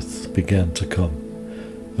dearth began to come,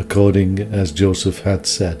 according as Joseph had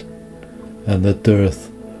said, and the dearth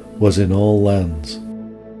was in all lands.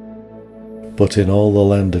 But in all the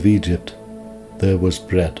land of Egypt there was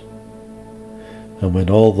bread. And when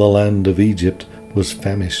all the land of Egypt was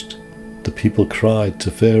famished, the people cried to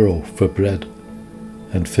Pharaoh for bread.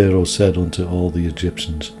 And Pharaoh said unto all the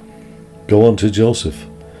Egyptians, Go unto Joseph,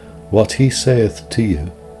 what he saith to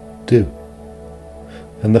you, do.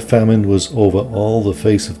 And the famine was over all the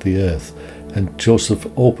face of the earth, and Joseph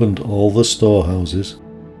opened all the storehouses,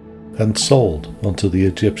 and sold unto the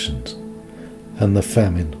Egyptians, and the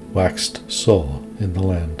famine waxed sore in the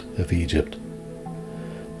land of Egypt.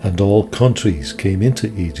 And all countries came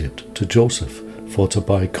into Egypt to Joseph for to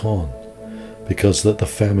buy corn, because that the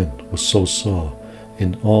famine was so sore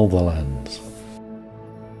in all the lands.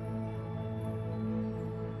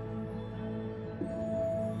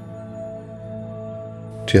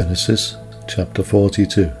 Genesis chapter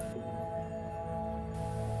 42.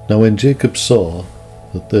 Now when Jacob saw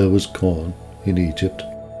that there was corn in Egypt,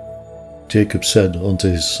 Jacob said unto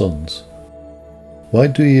his sons, Why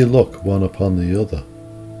do ye look one upon the other?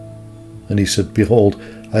 And he said, Behold,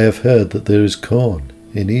 I have heard that there is corn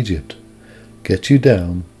in Egypt. Get you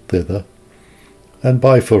down thither, and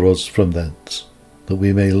buy for us from thence, that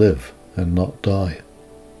we may live and not die.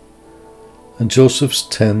 And Joseph's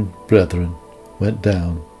 10 brethren went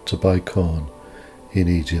down to buy corn in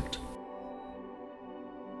Egypt.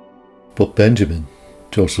 But Benjamin,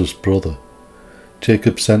 Joseph's brother,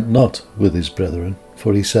 Jacob sent not with his brethren,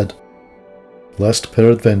 for he said, Lest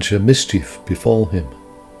peradventure mischief befall him.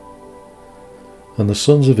 And the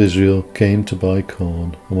sons of Israel came to buy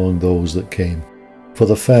corn among those that came, for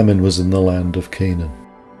the famine was in the land of Canaan.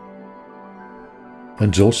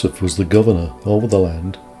 And Joseph was the governor over the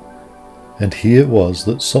land, and he it was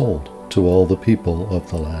that sold to all the people of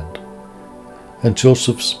the land. And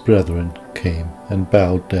Joseph's brethren came and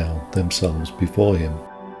bowed down themselves before him,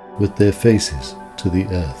 with their faces to the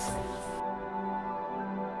earth.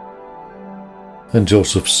 And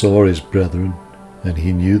Joseph saw his brethren, and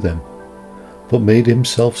he knew them, but made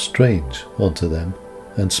himself strange unto them,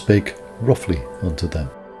 and spake roughly unto them.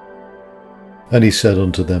 And he said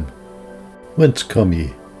unto them, Whence come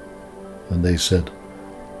ye? And they said,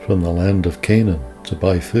 From the land of Canaan, to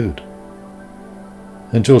buy food.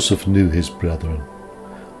 And Joseph knew his brethren,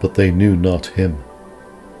 but they knew not him.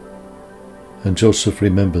 And Joseph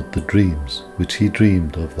remembered the dreams which he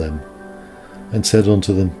dreamed of them, and said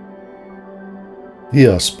unto them, Ye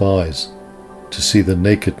are spies, to see the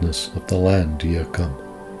nakedness of the land ye are come.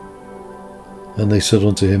 And they said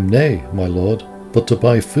unto him, Nay, my lord, but to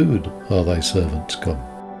buy food are thy servants come.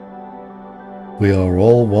 We are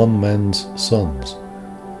all one man's sons.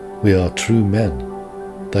 We are true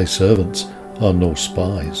men. Thy servants are no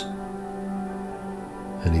spies.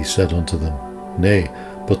 And he said unto them, Nay,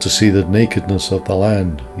 but to see the nakedness of the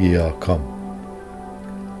land ye are come.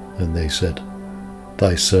 And they said,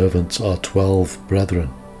 Thy servants are 12 brethren,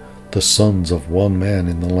 the sons of one man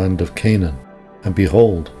in the land of Canaan, and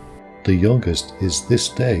behold, the youngest is this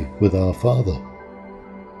day with our father,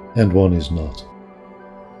 and one is not.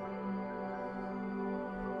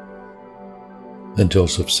 And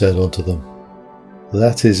Joseph said unto them,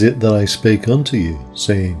 That is it that I spake unto you,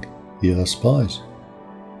 saying, Ye are spies.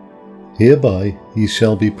 Hereby ye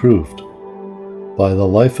shall be proved. By the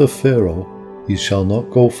life of Pharaoh ye shall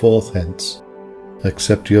not go forth hence,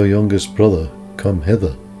 except your youngest brother come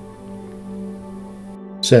hither.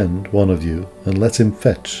 Send one of you, and let him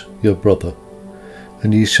fetch your brother,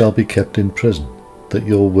 and ye shall be kept in prison, that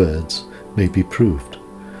your words may be proved,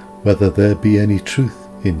 whether there be any truth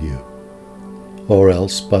in you. Or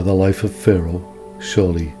else by the life of Pharaoh,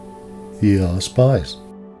 surely ye are spies.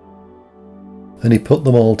 And he put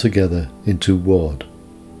them all together into ward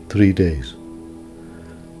 3 days.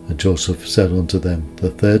 And Joseph said unto them the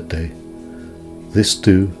third day, This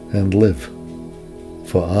do and live,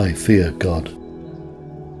 for I fear God.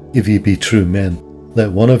 If ye be true men,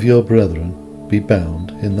 let one of your brethren be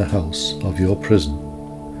bound in the house of your prison.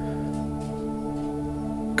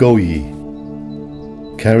 Go ye,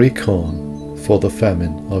 carry corn for the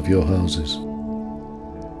famine of your houses.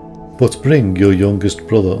 But bring your youngest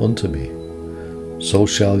brother unto me, so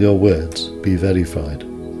shall your words be verified,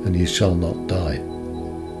 and ye shall not die.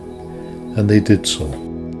 And they did so.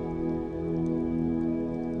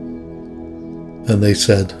 And they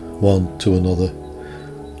said one to another,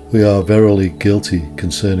 We are verily guilty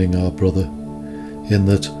concerning our brother, in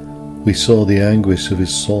that we saw the anguish of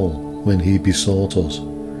his soul when he besought us,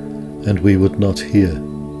 and we would not hear.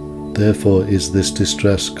 Therefore is this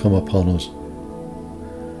distress come upon us.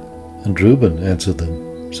 And Reuben answered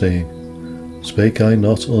them, saying, Spake I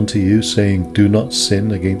not unto you, saying, Do not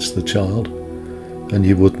sin against the child? And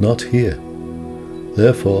ye would not hear.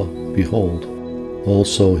 Therefore, behold,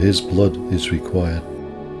 also his blood is required.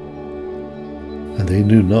 And they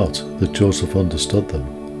knew not that Joseph understood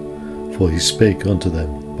them, for he spake unto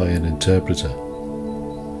them by an interpreter.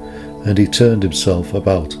 And he turned himself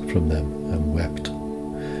about from them and wept,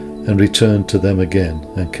 and returned to them again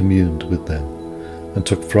and communed with them, and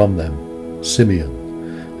took from them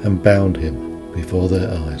Simeon, and bound him before their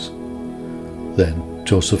eyes. Then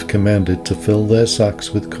Joseph commanded to fill their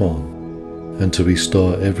sacks with corn, and to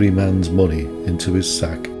restore every man's money into his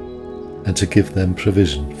sack, and to give them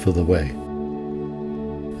provision for the way.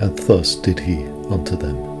 And thus did he unto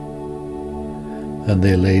them. And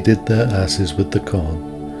they laded their asses with the corn,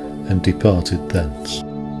 and departed thence.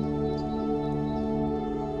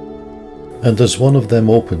 And as one of them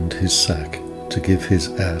opened his sack to give his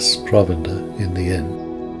ass provender in the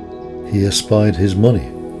inn, he espied his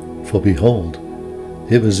money, for behold,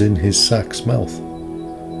 it was in his sack's mouth.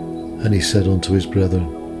 And he said unto his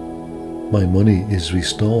brethren, My money is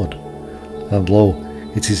restored, and lo,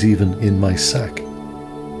 it is even in my sack.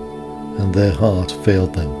 And their heart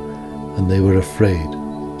failed them, and they were afraid,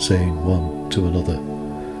 saying one to another,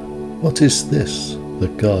 What is this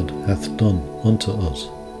that God hath done unto us?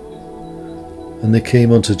 And they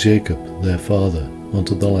came unto Jacob their father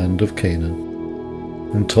unto the land of Canaan,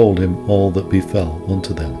 and told him all that befell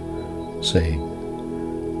unto them, saying,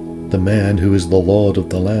 The man who is the Lord of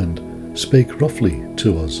the land spake roughly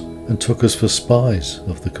to us, and took us for spies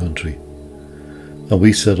of the country. And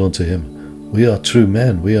we said unto him, We are true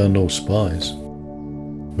men, we are no spies.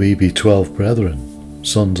 We be 12 brethren,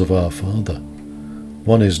 sons of our father.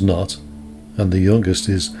 One is not, and the youngest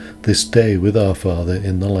is this day with our father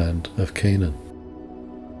in the land of Canaan.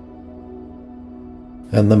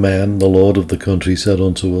 And the man, the lord of the country, said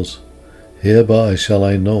unto us, Hereby shall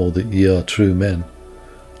I know that ye are true men.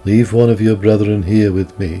 Leave one of your brethren here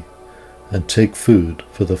with me, and take food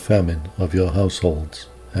for the famine of your households,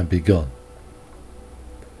 and be gone.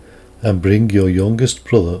 And bring your youngest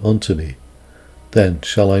brother unto me, then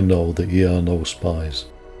shall I know that ye are no spies,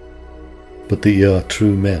 but that ye are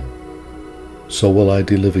true men. So will I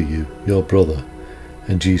deliver you, your brother,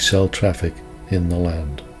 and ye shall traffic in the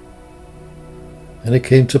land. And it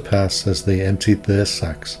came to pass, as they emptied their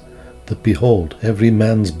sacks, that behold, every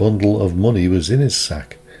man's bundle of money was in his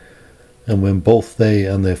sack. And when both they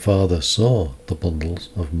and their father saw the bundles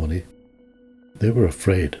of money, they were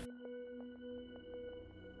afraid.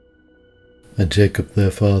 And Jacob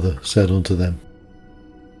their father said unto them,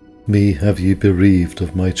 Me have ye bereaved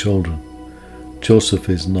of my children. Joseph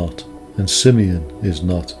is not, and Simeon is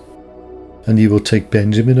not, and ye will take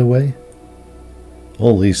Benjamin away?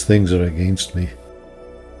 All these things are against me.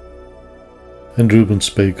 And Reuben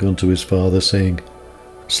spake unto his father, saying,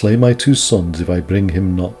 Slay my 2 sons if I bring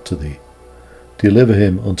him not to thee. Deliver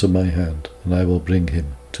him unto my hand, and I will bring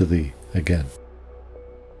him to thee again.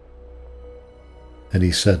 And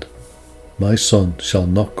he said, My son shall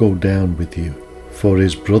not go down with you, for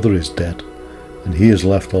his brother is dead, and he is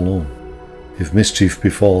left alone. If mischief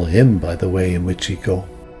befall him by the way in which ye go,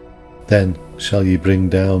 then shall ye bring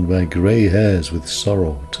down my grey hairs with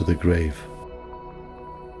sorrow to the grave.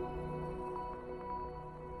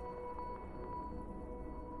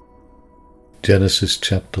 Genesis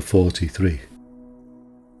chapter 43.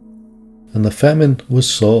 And the famine was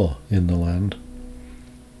sore in the land.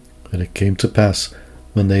 And it came to pass,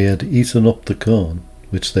 when they had eaten up the corn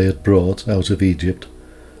which they had brought out of Egypt,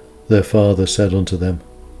 their father said unto them,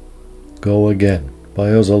 Go again,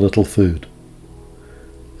 buy us a little food.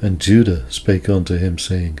 And Judah spake unto him,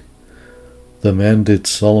 saying, The men did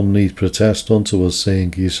solemnly protest unto us,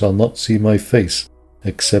 saying, Ye shall not see my face,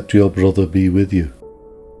 except your brother be with you.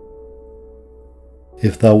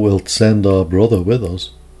 If thou wilt send our brother with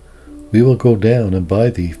us, we will go down and buy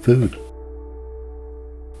thee food.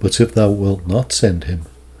 But if thou wilt not send him,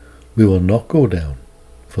 we will not go down.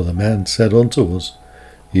 For the man said unto us,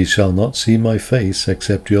 Ye shall not see my face,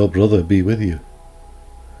 except your brother be with you.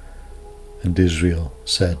 And Israel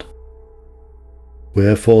said,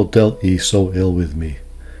 Wherefore dealt ye so ill with me,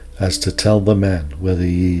 as to tell the man whether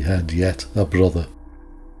ye had yet a brother?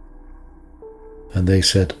 And they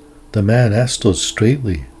said, The man asked us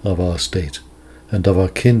straitly of our state, and of our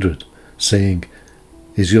kindred, saying,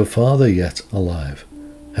 Is your father yet alive?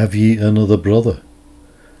 Have ye another brother?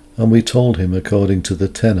 And we told him according to the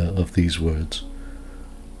tenor of these words.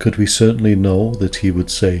 Could we certainly know that he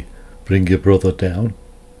would say, Bring your brother down?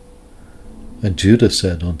 And Judah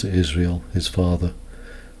said unto Israel his father,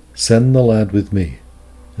 Send the lad with me,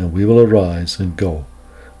 and we will arise and go,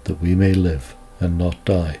 that we may live and not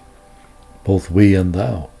die, both we and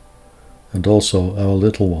thou, and also our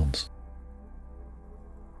little ones.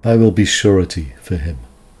 I will be surety for him.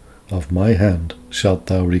 Of my hand shalt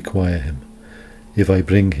thou require him, if I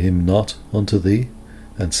bring him not unto thee,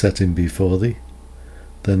 and set him before thee,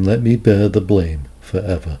 then let me bear the blame for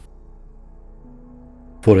ever.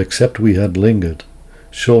 For except we had lingered,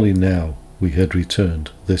 surely now we had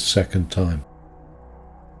returned this second time.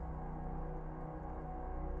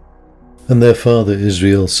 And their father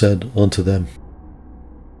Israel said unto them,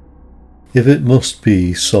 If it must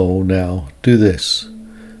be so now, do this.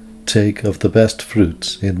 Take of the best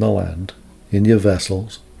fruits in the land, in your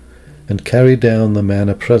vessels, and carry down the man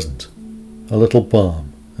a present, a little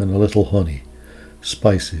balm and a little honey,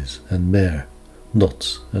 spices and myrrh,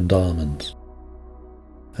 nuts and almonds.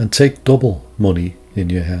 And take double money in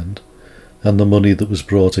your hand, and the money that was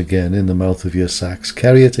brought again in the mouth of your sacks,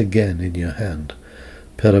 carry it again in your hand.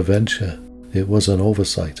 Peradventure it was an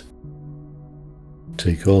oversight.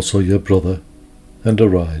 Take also your brother, and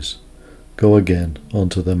arise, go again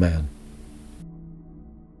unto the man.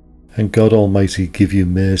 And God Almighty give you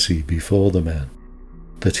mercy before the man,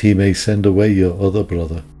 that he may send away your other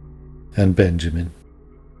brother, and Benjamin.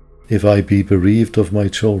 If I be bereaved of my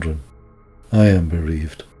children, I am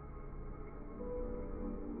bereaved.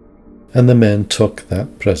 And the men took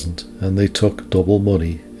that present, and they took double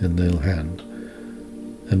money in their hand,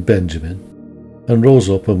 and Benjamin, and rose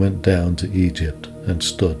up and went down to Egypt, and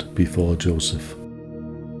stood before Joseph.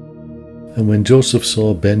 And when Joseph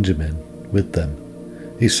saw Benjamin with them,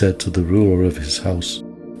 he said to the ruler of his house,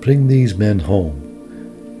 Bring these men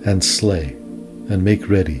home, and slay, and make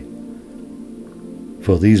ready,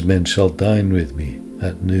 for these men shall dine with me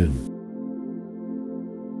at noon.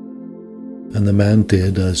 And the man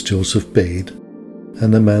did as Joseph bade,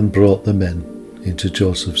 and the man brought the men into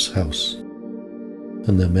Joseph's house.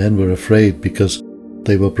 And the men were afraid because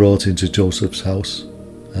they were brought into Joseph's house,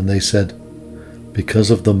 and they said,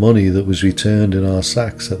 Because of the money that was returned in our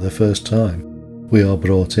sacks at the first time, we are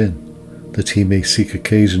brought in, that he may seek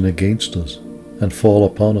occasion against us, and fall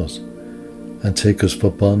upon us, and take us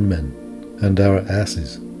for bondmen, and our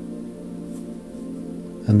asses.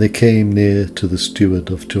 And they came near to the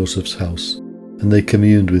steward of Joseph's house, and they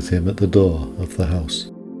communed with him at the door of the house,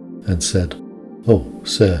 and said, O,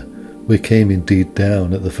 sir, we came indeed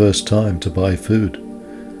down at the first time to buy food.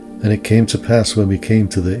 And it came to pass when we came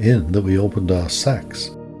to the inn that we opened our sacks,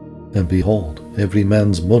 and behold, every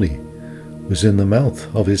man's money was in the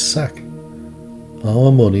mouth of his sack,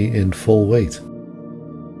 our money in full weight,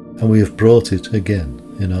 and we have brought it again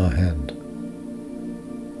in our hand.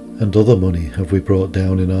 And other money have we brought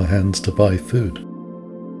down in our hands to buy food.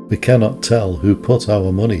 We cannot tell who put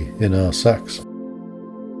our money in our sacks.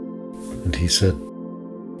 And he said,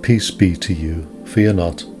 Peace be to you, fear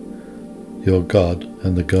not. Your God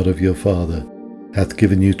and the God of your father hath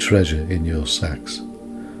given you treasure in your sacks.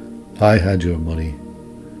 I had your money.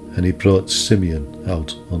 And he brought Simeon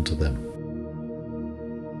out unto them.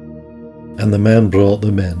 And the man brought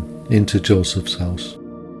the men into Joseph's house,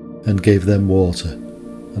 and gave them water,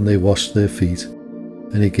 and they washed their feet,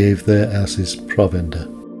 and he gave their asses provender.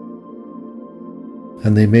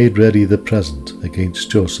 And they made ready the present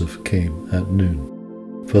against Joseph came at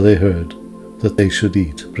noon, for they heard that they should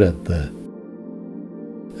eat bread there.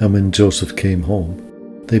 And when Joseph came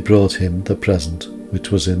home, they brought him the present which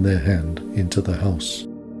was in their hand into the house,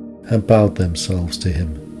 and bowed themselves to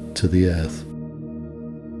him to the earth.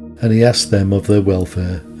 And he asked them of their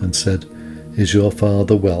welfare, and said, Is your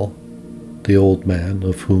father well? The old man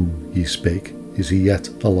of whom ye spake, is he yet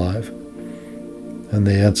alive? And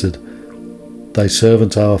they answered, Thy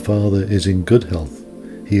servant our father is in good health,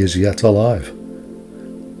 he is yet alive.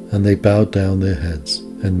 And they bowed down their heads,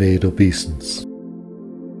 and made obeisance.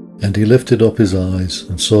 And he lifted up his eyes,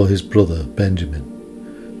 and saw his brother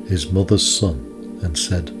Benjamin, his mother's son, and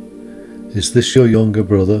said, Is this your younger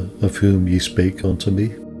brother, of whom ye spake unto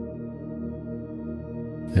me?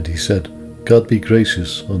 And he said, God be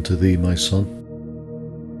gracious unto thee, my son.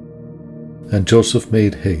 And Joseph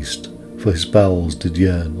made haste, for his bowels did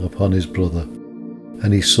yearn upon his brother,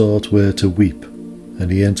 and he sought where to weep, and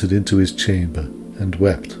he entered into his chamber, and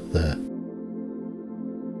wept there.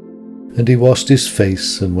 And he washed his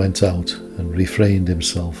face, and went out, and refrained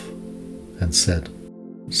himself, and said,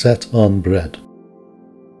 Set on bread.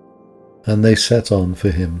 And they set on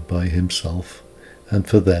for him by himself, and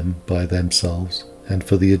for them by themselves, and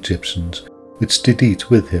for the Egyptians, which did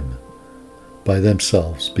eat with him, by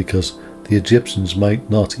themselves, because the Egyptians might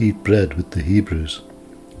not eat bread with the Hebrews,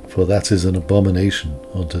 for that is an abomination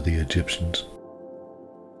unto the Egyptians.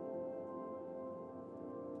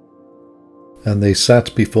 And they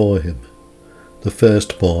sat before him, the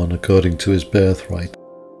firstborn according to his birthright,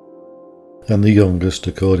 and the youngest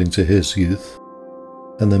according to his youth.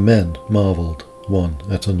 And the men marvelled one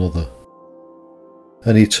at another.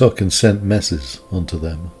 And he took and sent messes unto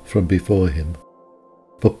them from before him.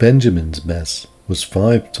 But Benjamin's mess was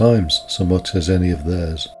 5 times so much as any of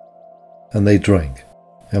theirs. And they drank,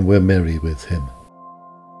 and were merry with him.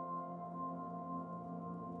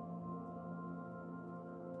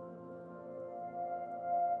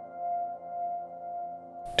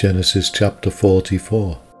 Genesis chapter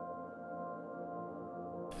 44.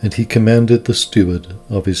 And he commanded the steward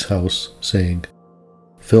of his house, saying,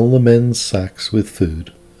 Fill the men's sacks with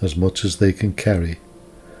food, as much as they can carry,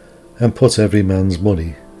 and put every man's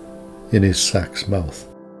money in his sack's mouth.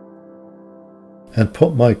 And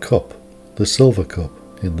put my cup, the silver cup,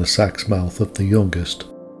 in the sack's mouth of the youngest,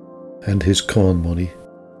 and his corn money.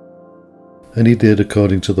 And he did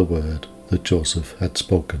according to the word that Joseph had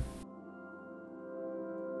spoken.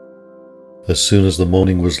 As soon as the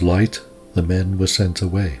morning was light, the men were sent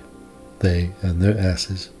away, they and their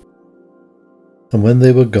asses. And when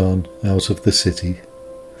they were gone out of the city,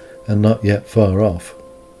 and not yet far off,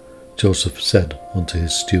 Joseph said unto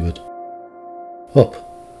his steward,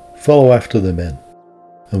 Up, follow after the men,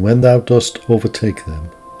 and when thou dost overtake them,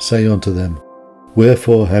 say unto them,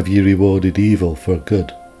 Wherefore have ye rewarded evil for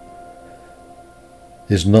good?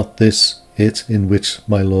 Is not this it in which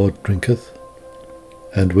my Lord drinketh,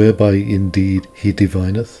 and whereby indeed he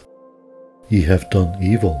divineth? Ye have done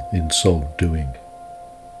evil in so doing.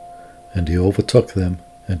 And he overtook them,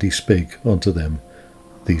 and he spake unto them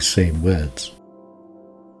these same words.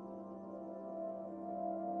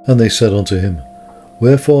 And they said unto him,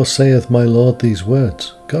 Wherefore saith my Lord these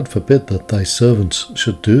words? God forbid that thy servants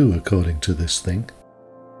should do according to this thing.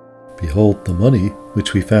 Behold, the money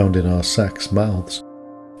which we found in our sacks' mouths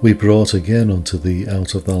we brought again unto thee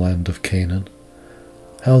out of the land of Canaan.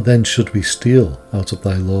 How then should we steal out of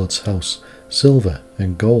thy Lord's house silver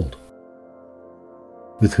and gold?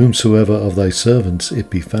 With whomsoever of thy servants it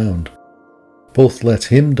be found, both let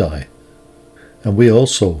him die, and we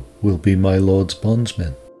also will be my Lord's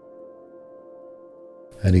bondsmen.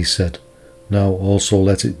 And he said, Now also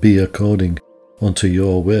let it be according unto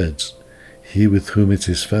your words. He with whom it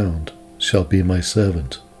is found shall be my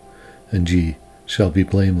servant, and ye shall be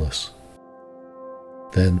blameless.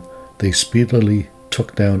 Then they speedily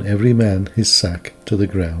took down every man his sack to the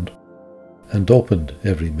ground, and opened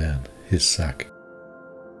every man his sack.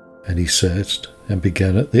 And he searched, and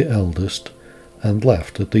began at the eldest, and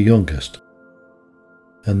left at the youngest.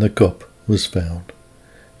 And the cup was found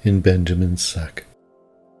in Benjamin's sack.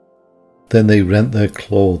 Then they rent their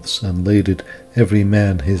clothes, and laded every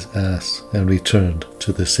man his ass, and returned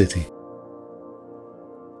to the city.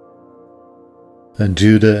 And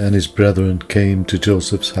Judah and his brethren came to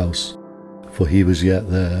Joseph's house, for he was yet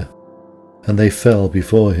there, and they fell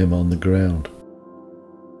before him on the ground.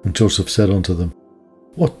 And Joseph said unto them,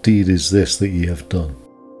 What deed is this that ye have done?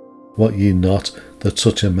 Wot ye not that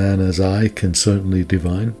such a man as I can certainly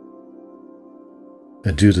divine?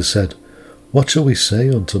 And Judah said, What shall we say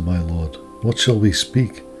unto my Lord? What shall we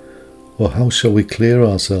speak? Or how shall we clear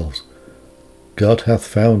ourselves? God hath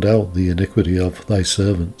found out the iniquity of thy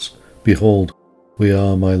servants. Behold, we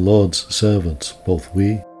are my Lord's servants, both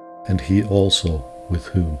we and he also with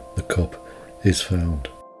whom the cup is found.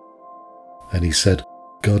 And he said,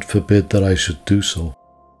 God forbid that I should do so.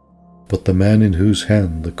 But the man in whose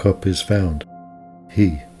hand the cup is found,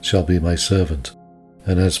 he shall be my servant.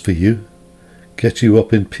 And as for you, get you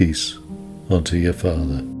up in peace unto your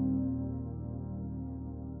father.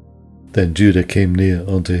 Then Judah came near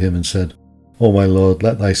unto him and said, O my Lord,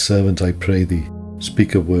 let thy servant, I pray thee,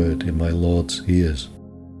 speak a word in my Lord's ears,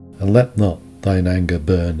 and let not thine anger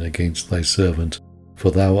burn against thy servant,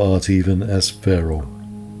 for thou art even as Pharaoh.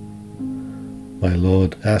 My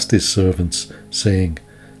Lord asked his servants, saying,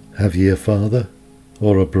 Have ye a father,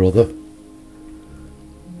 or a brother?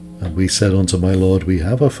 And we said unto my lord, We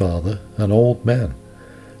have a father, an old man,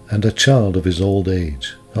 and a child of his old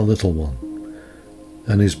age, a little one.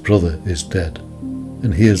 And his brother is dead,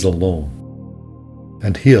 and he is alone.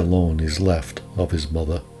 And he alone is left of his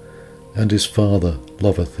mother, and his father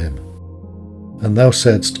loveth him. And thou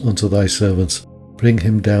saidst unto thy servants, Bring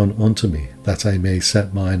him down unto me, that I may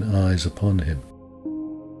set mine eyes upon him.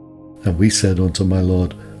 And we said unto my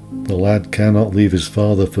lord, The lad cannot leave his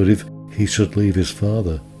father, for if he should leave his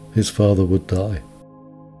father would die.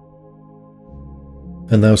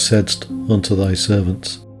 And thou saidst unto thy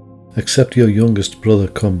servants, Except your youngest brother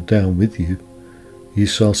come down with you, ye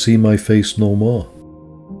shall see my face no more.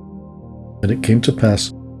 And it came to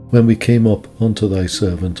pass, when we came up unto thy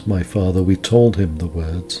servant my father, we told him the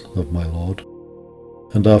words of my lord.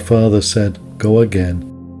 And our father said, Go again,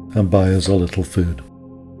 and buy us a little food.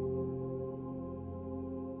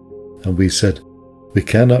 And we said, We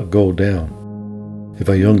cannot go down. If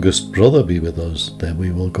our youngest brother be with us, then we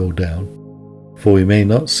will go down. For we may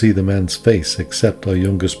not see the man's face, except our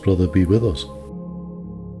youngest brother be with us.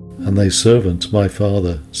 And thy servant my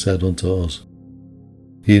father said unto us,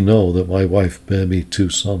 Ye know that my wife bare me 2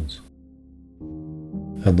 sons.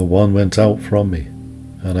 And the one went out from me,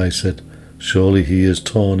 and I said, Surely he is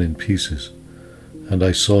torn in pieces, and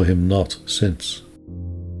I saw him not since.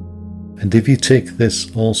 And if ye take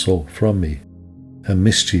this also from me, and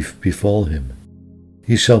mischief befall him,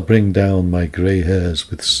 ye shall bring down my grey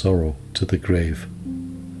hairs with sorrow to the grave.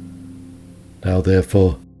 Now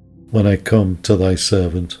therefore, when I come to thy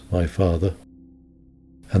servant my father,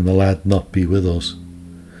 and the lad not be with us,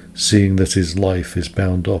 seeing that his life is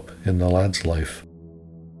bound up in the lad's life,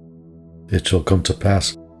 it shall come to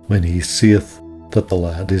pass, when he seeth that the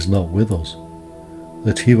lad is not with us,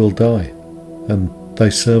 that he will die, and thy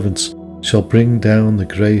servants shall bring down the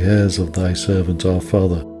grey hairs of thy servant our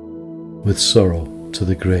father with sorrow to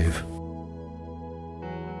the grave.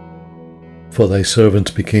 For thy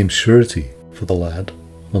servant became surety for the lad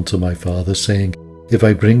unto my father, saying, If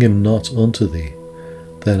I bring him not unto thee,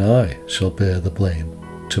 then I shall bear the blame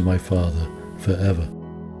to my father for ever.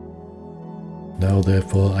 Now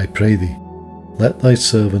therefore I pray thee, let thy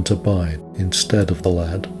servant abide instead of the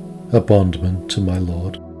lad, a bondman to my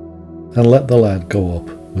lord, and let the lad go up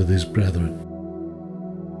with his brethren.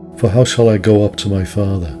 For how shall I go up to my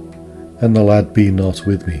father, and the lad be not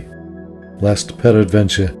with me, lest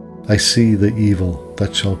peradventure I see the evil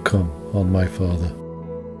that shall come on my father?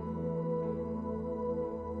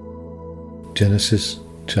 Genesis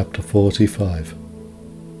chapter 45.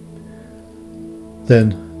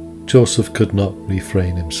 Then Joseph could not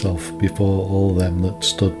refrain himself before all them that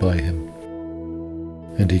stood by him.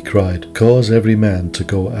 And he cried, Cause every man to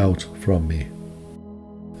go out from me.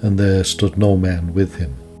 And there stood no man with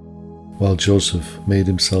him, while Joseph made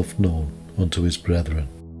himself known unto his brethren.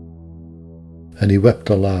 And he wept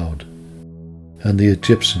aloud, and the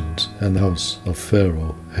Egyptians and the house of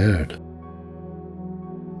Pharaoh heard.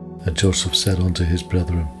 And Joseph said unto his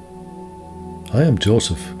brethren, I am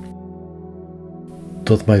Joseph.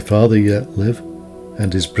 Doth my father yet live?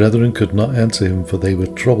 And his brethren could not answer him, for they were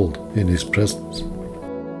troubled in his presence.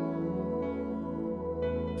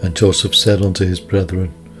 And Joseph said unto his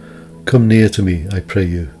brethren, Come near to me, I pray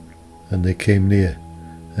you. And they came near,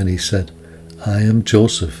 and he said, I am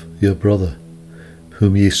Joseph, your brother,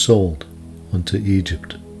 whom ye sold unto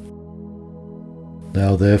Egypt.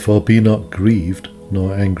 Now therefore be not grieved,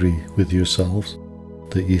 nor angry with yourselves,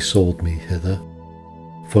 that ye sold me hither.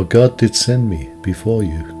 For God did send me before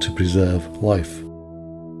you to preserve life.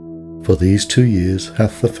 For these 2 years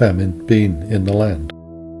hath the famine been in the land,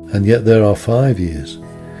 and yet there are 5 years,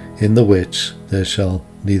 in the which there shall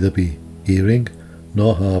neither be earing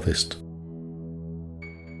nor harvest.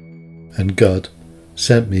 And God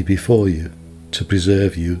sent me before you to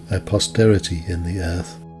preserve you a posterity in the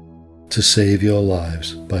earth, to save your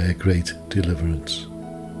lives by a great deliverance.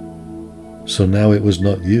 So now it was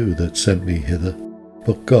not you that sent me hither,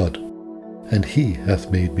 but God, and he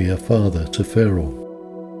hath made me a father to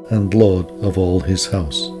Pharaoh, and lord of all his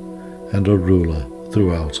house, and a ruler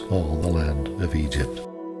throughout all the land of Egypt.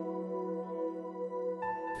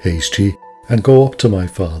 Haste ye, and go up to my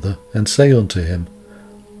father, and say unto him,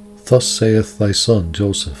 Thus saith thy son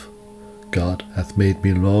Joseph, God hath made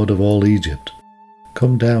me lord of all Egypt.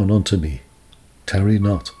 Come down unto me, tarry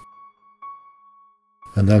not.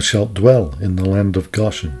 And thou shalt dwell in the land of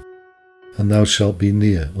Goshen, and thou shalt be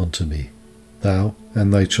near unto me, thou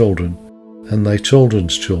and thy children, and thy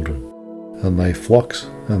children's children, and thy flocks,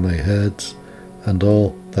 and thy herds, and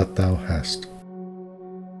all that thou hast.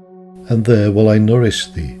 And there will I nourish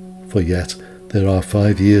thee, for yet there are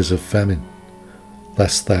 5 years of famine,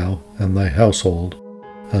 lest thou and thy household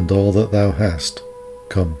and all that thou hast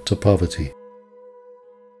come to poverty.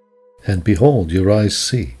 And behold, your eyes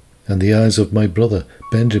see, and the eyes of my brother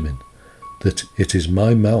Benjamin, that it is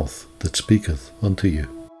my mouth that speaketh unto you.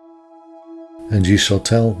 And ye shall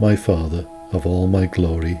tell my father of all my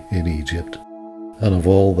glory in Egypt, and of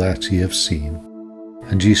all that ye have seen,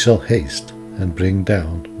 and ye shall haste and bring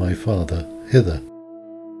down my father hither.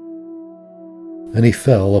 And he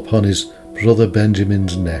fell upon his brother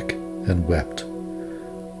Benjamin's neck and wept,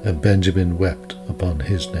 and Benjamin wept upon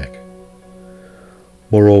his neck.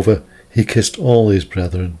 Moreover, he kissed all his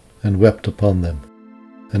brethren and wept upon them,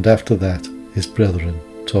 and after that his brethren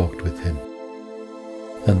talked with him.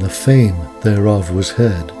 And the fame thereof was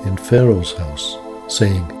heard in Pharaoh's house,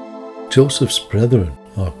 saying, Joseph's brethren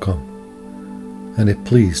are come. And it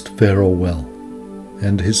pleased Pharaoh well,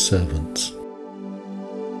 and his servants.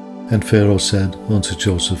 And Pharaoh said unto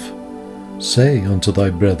Joseph, Say unto thy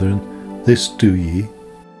brethren, This do ye,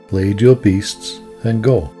 lade your beasts, and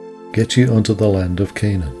go, get ye unto the land of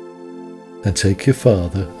Canaan. And take your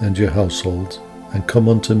father and your households, and come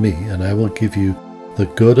unto me, and I will give you the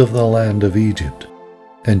good of the land of Egypt,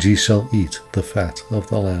 and ye shall eat the fat of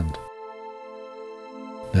the land.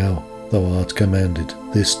 Now thou art commanded,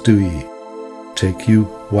 this do ye, take you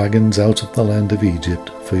wagons out of the land of Egypt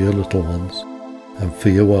for your little ones, and for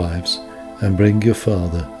your wives, and bring your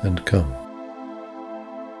father, and come.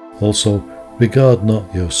 Also regard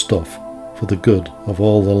not your stuff, for the good of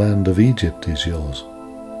all the land of Egypt is yours.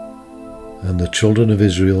 And the children of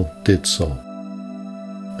Israel did so.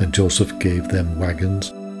 And Joseph gave them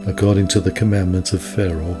wagons according to the commandment of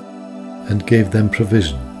Pharaoh, and gave them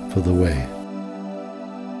provision for the way.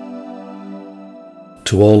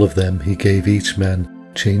 To all of them he gave each man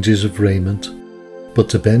changes of raiment, but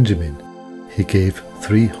to Benjamin he gave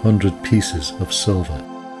 300 pieces of silver,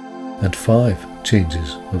 and 5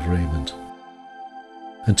 changes of raiment.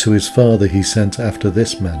 And to his father he sent after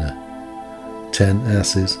this manner: 10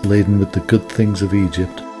 asses laden with the good things of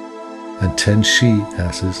Egypt, and 10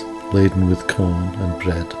 she-asses laden with corn and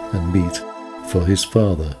bread and meat for his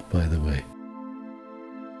father by the way.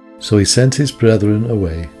 So he sent his brethren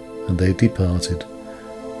away, and they departed,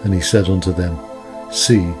 and he said unto them,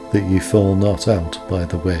 See that ye fall not out by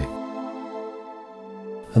the way.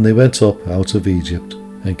 And they went up out of Egypt,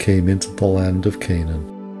 and came into the land of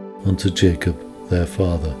Canaan unto Jacob their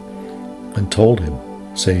father, and told him,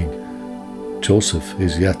 saying, Joseph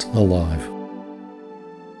is yet alive,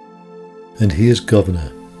 and he is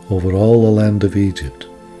governor over all the land of Egypt.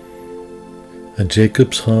 And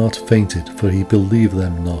Jacob's heart fainted, for he believed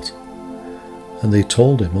them not. And they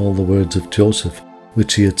told him all the words of Joseph,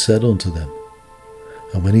 which he had said unto them.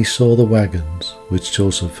 And when he saw the wagons which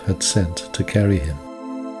Joseph had sent to carry him,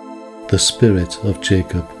 the spirit of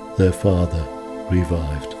Jacob their father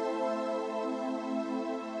revived.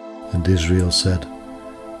 And Israel said,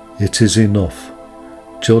 It is enough.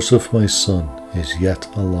 Joseph my son is yet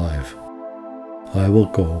alive. I will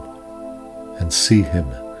go and see him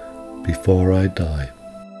before I die.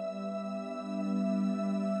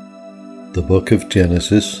 The Book of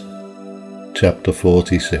Genesis, chapter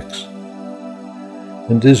 46.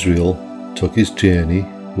 And Israel took his journey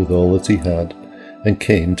with all that he had, and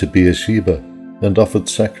came to Beersheba, and offered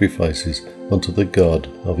sacrifices unto the God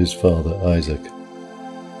of his father Isaac.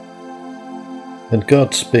 And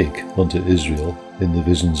God spake unto Israel in the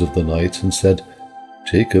visions of the night, and said,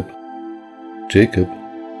 Jacob, Jacob.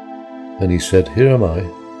 And he said, Here am I.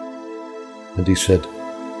 And he said,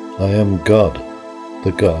 I am God,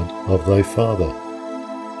 the God of thy father.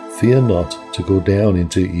 Fear not to go down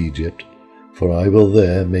into Egypt, for I will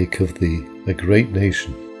there make of thee a great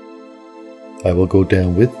nation. I will go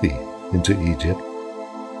down with thee into Egypt,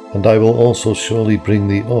 and I will also surely bring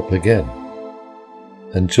thee up again.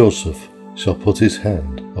 And Joseph shall put his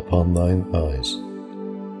hand upon thine eyes.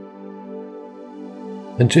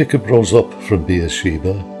 And Jacob rose up from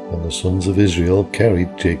Beersheba, and the sons of Israel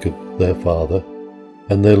carried Jacob their father,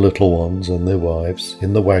 and their little ones and their wives,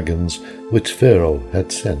 in the wagons which Pharaoh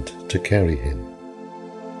had sent to carry him.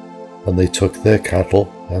 And they took their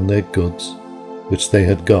cattle and their goods, which they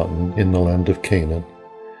had gotten in the land of Canaan,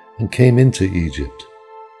 and came into Egypt,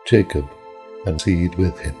 Jacob and seed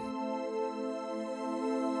with him.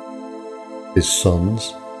 His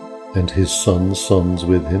sons and his sons' sons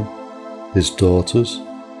with him, his daughters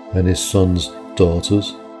and his sons'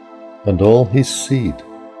 daughters, and all his seed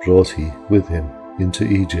brought he with him into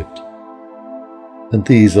Egypt. And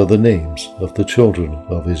these are the names of the children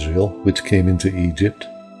of Israel which came into Egypt: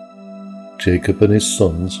 Jacob and his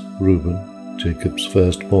sons, Reuben, Jacob's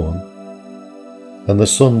firstborn, and the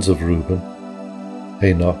sons of Reuben,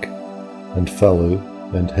 Enoch, and Phalu,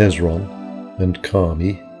 and Hezron, and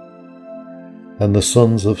Carmi. And the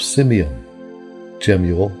sons of Simeon,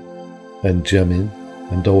 Jemuel, and Jamin,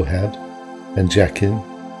 and Ohad, and Jachin,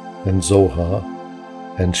 and Zohar,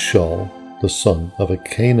 and Shaul, the son of a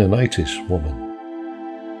Canaanitish woman.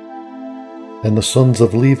 And the sons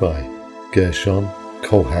of Levi, Gershon,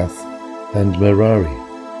 Kohath, and Merari.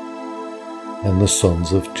 And the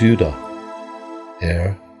sons of Judah,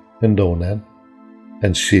 and Onan,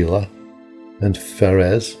 and Shelah, and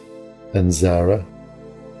Pharez, and Zara.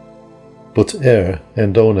 But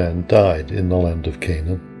and Onan died in the land of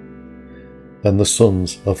Canaan. And the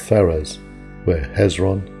sons of Pharez were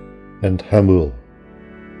Hezron and Hamul.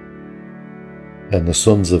 And the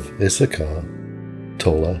sons of Issachar,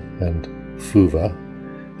 Tola, and Phuvah,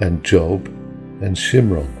 and Job, and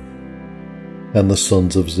Shimron. And the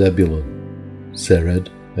sons of Zebulun, Sered,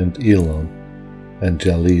 and Elon, and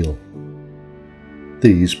Jaleel.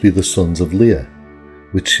 These be the sons of Leah,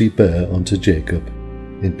 which she bare unto Jacob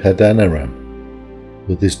in Padanaram,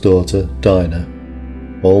 with his daughter Dinah.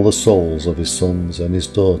 All the souls of his sons and his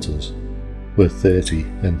daughters were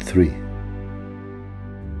 33.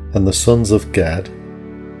 And the sons of Gad,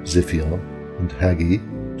 Ziphion, and Hagi,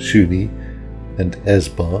 Shuni, and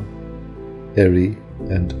Esbon, Eri,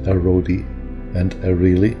 and Arodi, and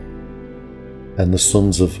Areli. And the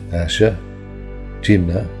sons of Asher,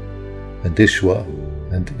 Jimnah, and Ishwa,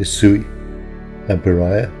 and Isui, and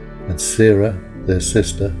Beriah, and Sarah their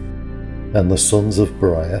sister. And the sons of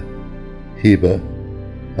Beriah, Heber,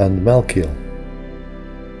 and Malchiel.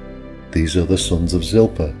 These are the sons of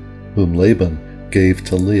Zilpah, whom Laban gave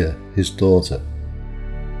to Leah his daughter.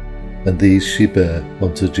 And these she bare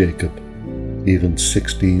unto Jacob, even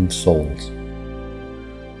 16 souls.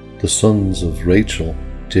 The sons of Rachel,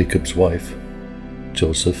 Jacob's wife,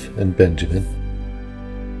 Joseph and Benjamin.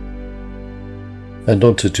 And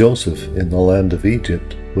unto Joseph in the land of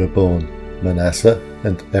Egypt were born Manasseh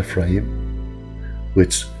and Ephraim,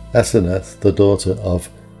 which Asenath the daughter of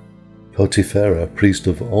Potipherah priest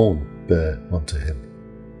of On bare unto him.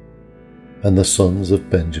 And the sons of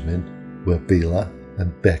Benjamin were Bela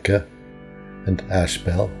and Becher, and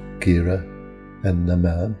Ashbel, Gera, and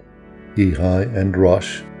Naaman, Ehi and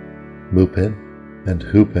Rosh, Mupim, and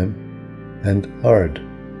Hupim, and Ard.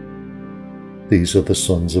 These are the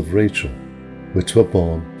sons of Rachel, which were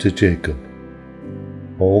born to Jacob.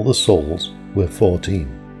 All the souls were 14.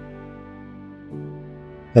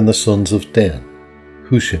 And the sons of Dan,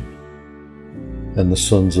 Hushim. And the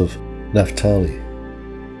sons of Naphtali,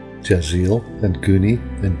 Jaziel, and Guni,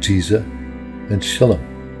 and Jezer, and Shillem.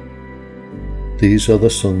 These are the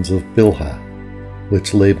sons of Bilhah,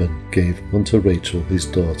 which Laban gave unto Rachel his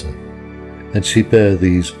daughter, and she bare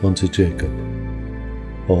these unto Jacob.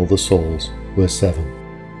 All the souls were 7.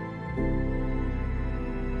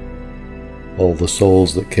 All the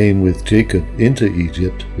souls that came with Jacob into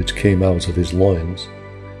Egypt, which came out of his loins,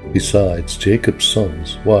 besides Jacob's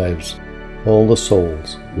sons' wives, all the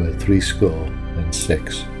souls were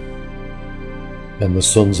 66. And the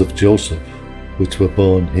sons of Joseph, which were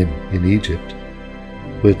born him in Egypt,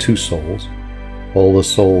 were 2 souls. All the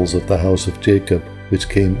souls of the house of Jacob, which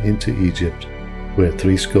came into Egypt, were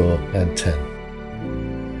 70.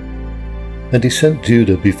 And he sent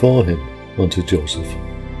Judah before him unto Joseph,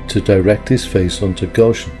 to direct his face unto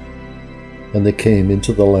Goshen. And they came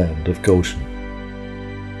into the land of Goshen.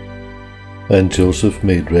 And Joseph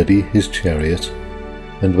made ready his chariot,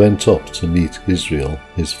 and went up to meet Israel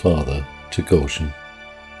his father to Goshen,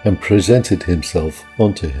 and presented himself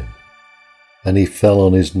unto him. And he fell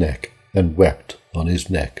on his neck, and wept on his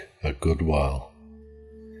neck a good while.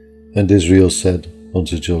 And Israel said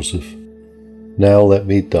unto Joseph, Now let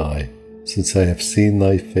me die, since I have seen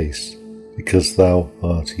thy face, because thou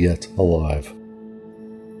art yet alive.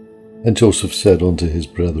 And Joseph said unto his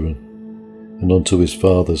brethren, and unto his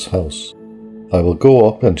father's house, I will go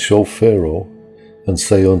up and show Pharaoh, and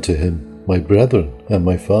say unto him, My brethren and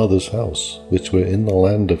my father's house, which were in the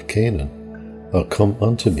land of Canaan, are come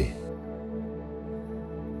unto me.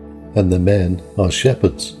 And the men are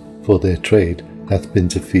shepherds, for their trade hath been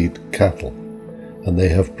to feed cattle, and they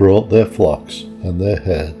have brought their flocks and their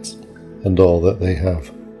herds, and all that they have.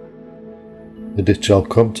 And it shall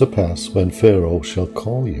come to pass, when Pharaoh shall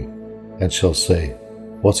call you, and shall say,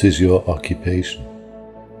 What is your occupation?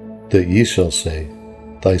 That ye shall say,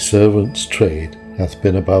 Thy servant's trade hath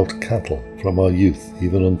been about cattle from our youth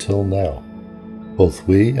even until now, both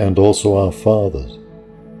we and also our fathers,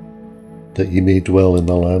 that ye may dwell in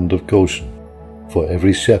the land of Goshen, for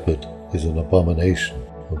every shepherd is an abomination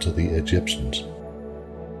unto the Egyptians.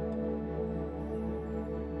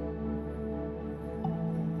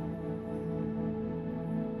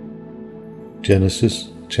 Genesis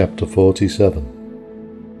chapter 47.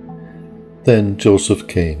 Then Joseph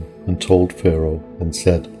came and told Pharaoh and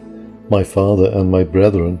said, My father and my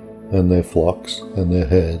brethren, and their flocks and their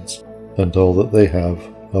herds, and all that they have,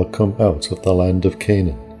 are come out of the land of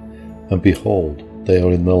Canaan, and behold, they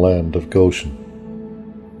are in the land of Goshen.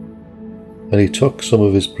 And he took some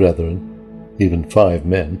of his brethren, even 5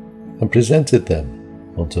 men, and presented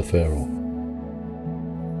them unto Pharaoh.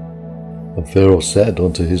 And Pharaoh said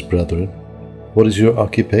unto his brethren, What is your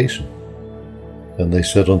occupation? And they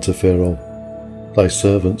said unto Pharaoh, Thy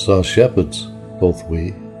servants are shepherds, both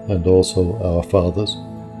we, and also our fathers.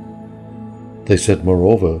 They said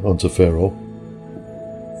moreover unto Pharaoh,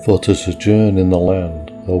 For to sojourn in the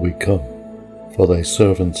land are we come, for thy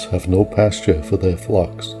servants have no pasture for their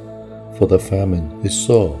flocks, for the famine is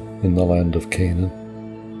sore in the land of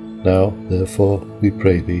Canaan. Now, therefore, we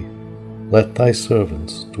pray thee, let thy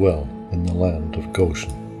servants dwell in the land of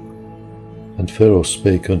Goshen. And Pharaoh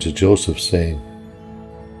spake unto Joseph, saying,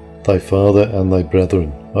 Thy father and thy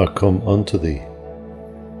brethren are come unto thee.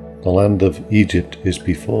 The land of Egypt is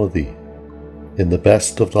before thee. In the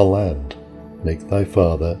best of the land make thy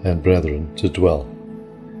father and brethren to dwell.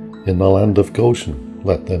 In the land of Goshen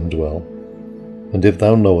let them dwell. And if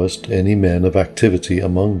thou knowest any men of activity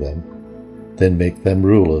among them, then make them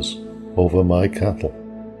rulers over my cattle.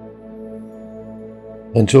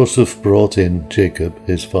 And Joseph brought in Jacob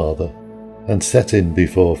his father, and set him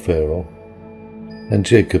before Pharaoh. And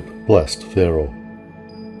Jacob blessed Pharaoh.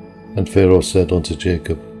 And Pharaoh said unto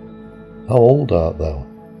Jacob, How old art thou?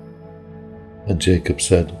 And Jacob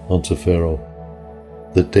said unto Pharaoh,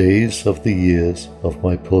 The days of the years of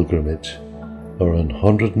my pilgrimage are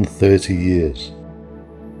 130 years.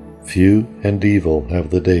 Few and evil have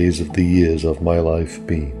the days of the years of my life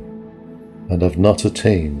been, and have not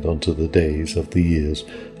attained unto the days of the years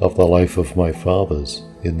of the life of my fathers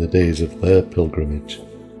in the days of their pilgrimage.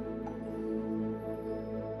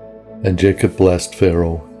 And Jacob blessed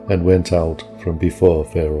Pharaoh, and went out from before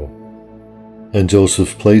Pharaoh. And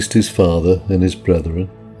Joseph placed his father and his brethren,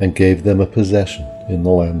 and gave them a possession in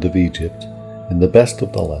the land of Egypt, in the best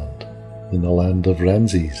of the land, in the land of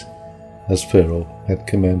Ramses, as Pharaoh had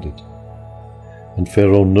commanded. And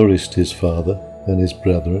Pharaoh nourished his father and his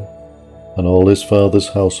brethren, and all his father's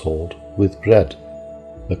household, with bread,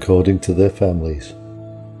 according to their families.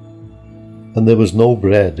 And there was no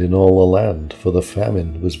bread in all the land, for the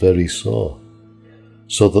famine was very sore,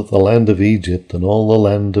 so that the land of Egypt and all the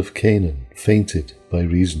land of Canaan fainted by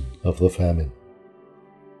reason of the famine.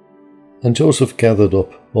 And Joseph gathered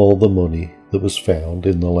up all the money that was found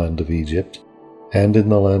in the land of Egypt and in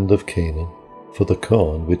the land of Canaan for the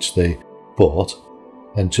corn which they bought,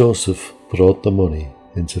 and Joseph brought the money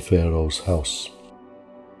into Pharaoh's house.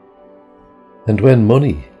 And when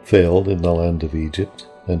money failed in the land of Egypt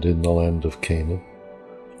and in the land of Canaan,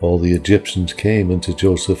 all the Egyptians came unto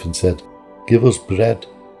Joseph and said, Give us bread,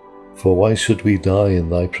 for why should we die in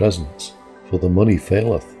thy presence? For the money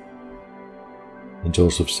faileth. And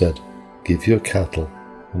Joseph said, Give your cattle,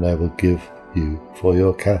 and I will give you for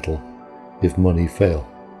your cattle, if money fail.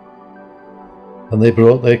 And they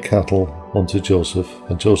brought their cattle unto Joseph,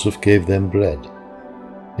 and Joseph gave them bread,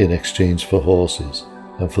 in exchange for horses,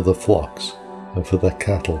 and for the flocks, and for the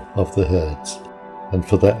cattle of the herds, and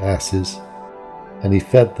for their asses, and he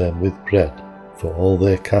fed them with bread for all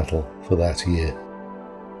their cattle for that year.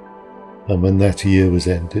 And when that year was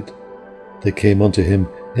ended, they came unto him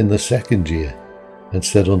in the 2nd year, and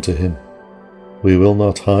said unto him, We will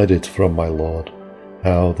not hide it from my lord,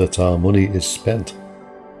 how that our money is spent.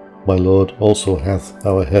 My lord also hath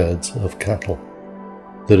our herds of cattle.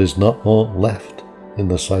 There is not aught left in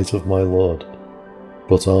the sight of my lord,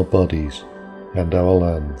 but our bodies and our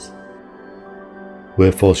lands.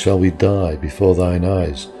 Wherefore shall we die before thine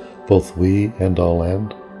eyes, both we and our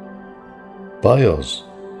land? Buy us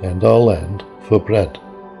and our land for bread,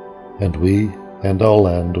 and we and our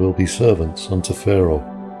land will be servants unto Pharaoh,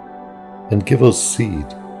 and give us seed,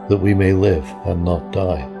 that we may live and not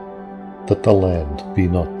die, that the land be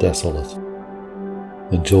not desolate.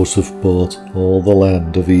 And Joseph bought all the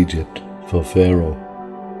land of Egypt for Pharaoh,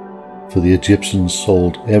 for the Egyptians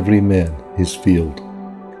sold every man his field,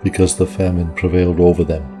 because the famine prevailed over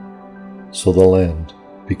them, so the land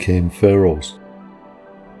became Pharaoh's.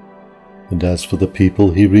 And as for the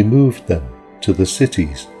people, he removed them to the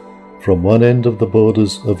cities, from one end of the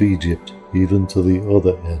borders of Egypt even to the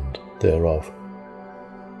other end thereof.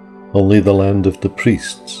 Only the land of the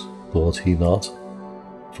priests bought he not,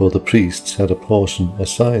 for the priests had a portion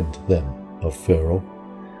assigned them of Pharaoh,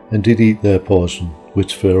 and did eat their portion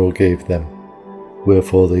which Pharaoh gave them,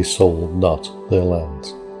 wherefore they sold not their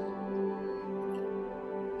lands.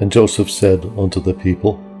 And Joseph said unto the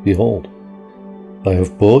people, Behold, I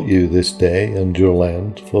have bought you this day and your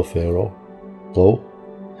land for Pharaoh. Lo,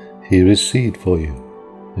 here is seed for you,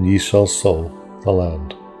 and ye shall sow the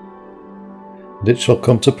land. And it shall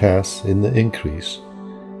come to pass in the increase,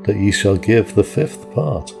 that ye shall give the 5th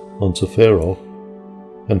part unto Pharaoh,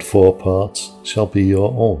 and 4 parts shall be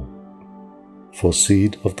your own, for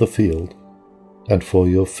seed of the field, and for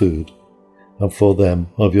your food, and for them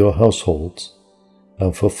of your households,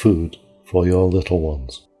 and for food for your little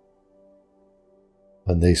ones.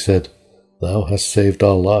 And they said, Thou hast saved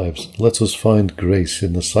our lives, let us find grace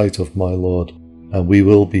in the sight of my Lord, and we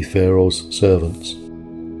will be Pharaoh's servants.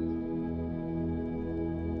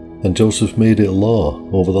 And Joseph made it law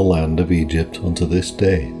over the land of Egypt unto this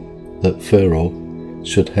day, that Pharaoh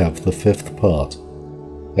should have the 5th part,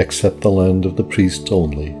 except the land of the priests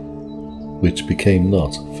only, which became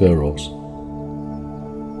not Pharaoh's.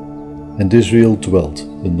 And Israel dwelt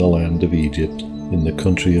in the land of Egypt, in the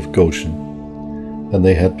country of Goshen, and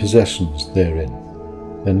they had possessions therein,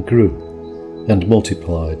 and grew, and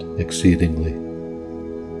multiplied exceedingly.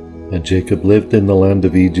 And Jacob lived in the land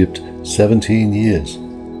of Egypt 17 years,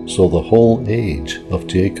 so the whole age of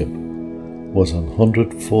Jacob was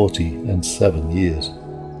 147 years.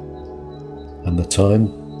 And the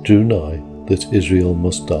time drew nigh that Israel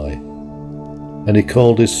must die. And he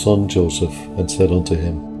called his son Joseph, and said unto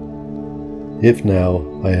him, If now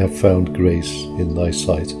I have found grace in thy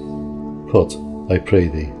sight, put, I pray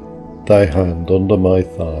thee, thy hand under my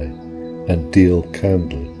thigh, and deal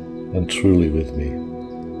kindly and truly with me.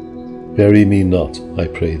 Bury me not, I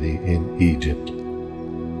pray thee, in Egypt.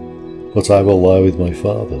 But I will lie with my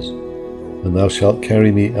fathers, and thou shalt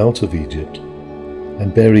carry me out of Egypt,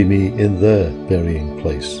 and bury me in their burying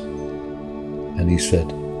place. And he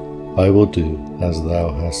said, I will do as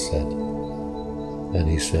thou hast said. And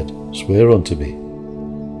he said, Swear unto me.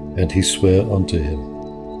 And he sware unto him.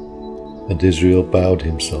 And Israel bowed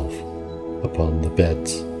himself upon the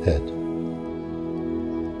bed's head.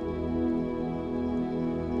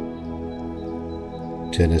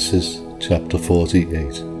 Genesis chapter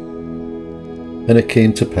 48. And it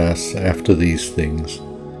came to pass after these things,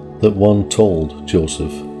 that one told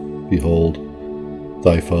Joseph, Behold,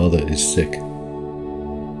 thy father is sick.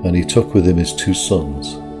 And he took with him his 2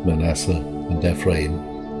 sons, Manasseh and Ephraim.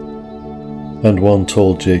 And one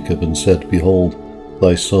told Jacob, and said, Behold,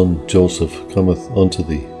 thy son Joseph cometh unto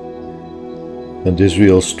thee. And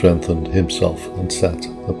Israel strengthened himself, and sat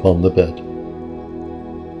upon the bed.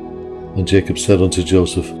 And Jacob said unto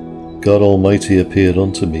Joseph, God Almighty appeared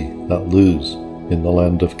unto me at Luz in the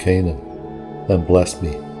land of Canaan, and blessed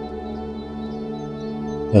me,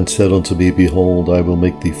 and said unto me, Behold, I will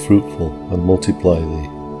make thee fruitful, and multiply thee,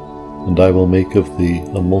 and I will make of thee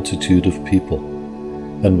a multitude of people,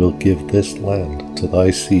 and will give this land to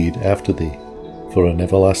thy seed after thee for an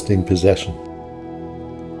everlasting possession.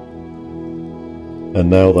 And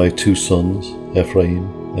now thy 2 sons,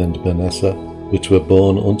 Ephraim and Manasseh, which were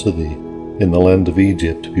born unto thee in the land of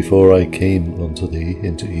Egypt before I came unto thee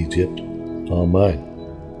into Egypt, are mine.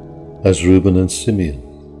 As Reuben and Simeon,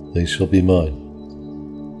 they shall be mine.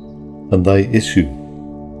 And thy issue,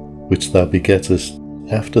 which thou begettest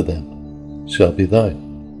after them, shall be thine,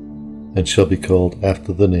 and shall be called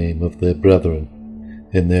after the name of their brethren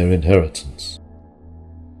in their inheritance.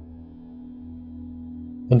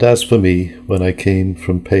 And as for me, when I came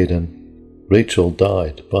from Padan, Rachel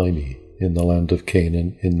died by me in the land of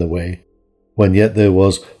Canaan in the way, when yet there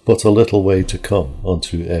was but a little way to come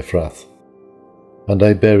unto Ephrath. And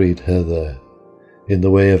I buried her there, in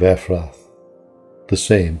the way of Ephrath. The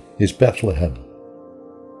same is Bethlehem.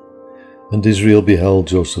 And Israel beheld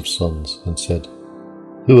Joseph's sons, and said,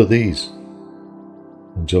 Who are these?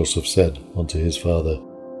 And Joseph said unto his father,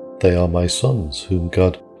 They are my sons, whom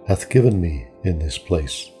God hath given me in this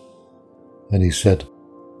place. And he said,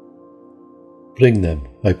 Bring them,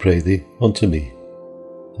 I pray thee, unto me,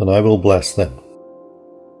 and I will bless them.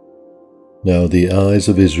 Now the eyes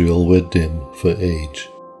of Israel were dim for age,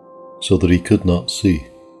 so that he could not see.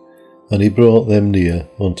 And he brought them near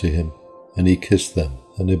unto him, and he kissed them,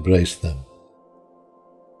 and embraced them.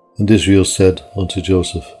 And Israel said unto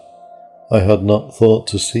Joseph, I had not thought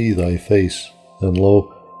to see thy face, and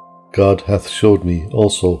lo, God hath showed me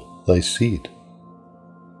also thy seed.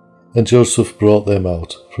 And Joseph brought them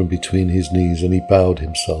out from between his knees, and he bowed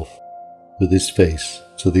himself with his face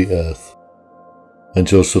to the earth. And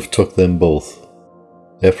Joseph took them both,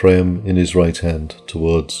 Ephraim in his right hand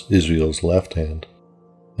towards Israel's left hand,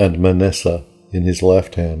 and Manasseh in his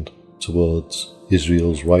left hand towards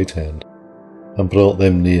Israel's right hand, and brought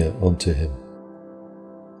them near unto him.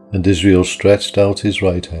 And Israel stretched out his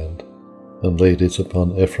right hand, and laid it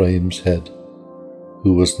upon Ephraim's head,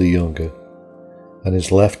 who was the younger, and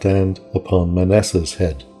his left hand upon Manasseh's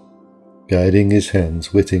head, guiding his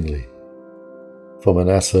hands wittingly, for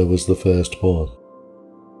Manasseh was the firstborn.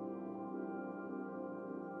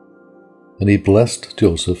 And he blessed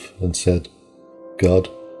Joseph and said, God,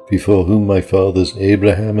 before whom my fathers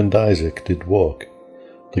Abraham and Isaac did walk,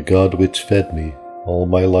 the God which fed me all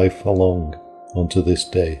my life along unto this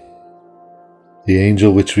day, the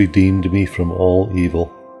angel which redeemed me from all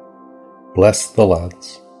evil, bless the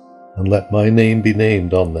lads, and let my name be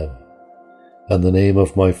named on them, and the name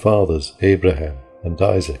of my fathers Abraham and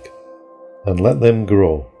Isaac, and let them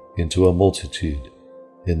grow into a multitude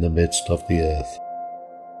in the midst of the earth.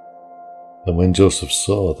 And when Joseph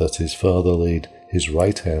saw that his father laid his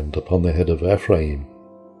right hand upon the head of Ephraim,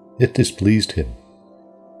 it displeased him,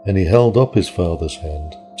 and he held up his father's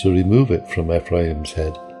hand to remove it from Ephraim's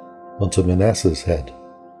head unto Manasseh's head.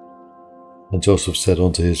 And Joseph said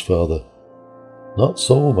unto his father, Not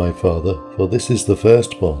so, my father, for this is the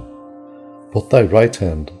firstborn. Put thy right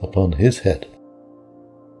hand upon his head.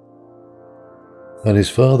 And his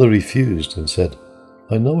father refused and said,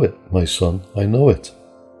 I know it, my son, I know it.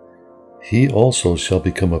 He also shall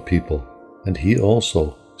become a people, and he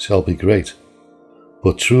also shall be great.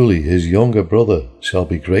 But truly his younger brother shall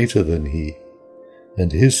be greater than he,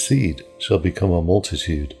 and his seed shall become a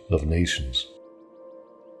multitude of nations.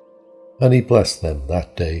 And he blessed them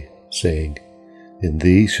that day, saying, In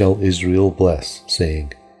thee shall Israel bless,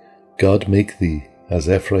 saying, God make thee as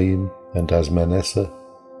Ephraim and as Manasseh.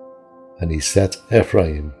 And he set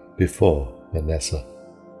Ephraim before Manasseh.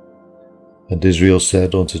 And Israel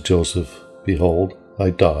said unto Joseph, Behold, I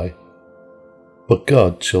die, but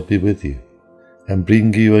God shall be with you, and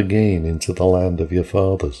bring you again into the land of your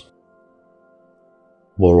fathers.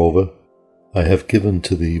 Moreover, I have given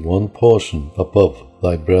to thee one portion above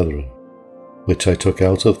thy brethren, which I took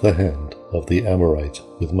out of the hand of the Amorite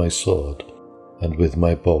with my sword and with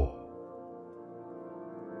my bow.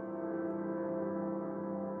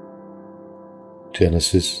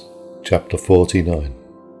 Genesis chapter 49.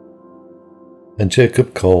 And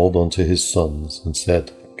Jacob called unto his sons, and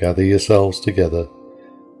said, Gather yourselves together,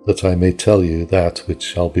 that I may tell you that which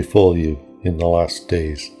shall befall you in the last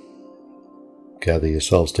days. Gather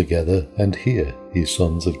yourselves together, and hear, ye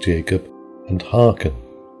sons of Jacob, and hearken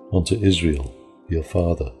unto Israel your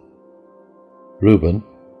father. Reuben,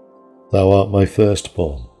 thou art my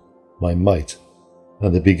firstborn, my might,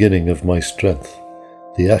 and the beginning of my strength,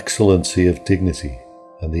 the excellency of dignity,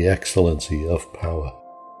 and the excellency of power.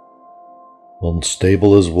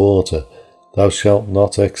 Unstable as water, thou shalt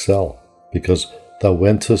not excel, because thou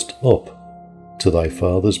wentest up to thy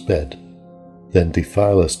father's bed, then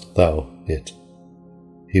defilest thou it.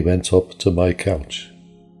 He went up to my couch.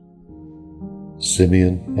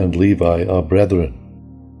 Simeon and Levi are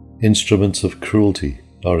brethren, instruments of cruelty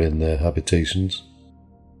are in their habitations.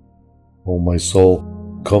 O my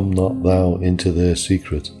soul, come not thou into their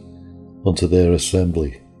secret, unto their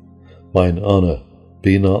assembly. Mine honour,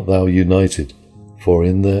 be not thou united, for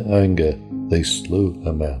in their anger they slew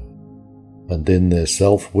a man, and in their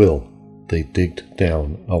self-will they digged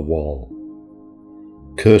down a wall.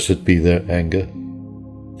 Cursed be their anger,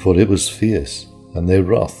 for it was fierce, and their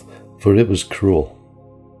wrath, for it was cruel.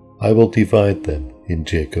 I will divide them in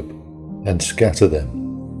Jacob, and scatter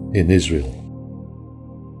them in Israel.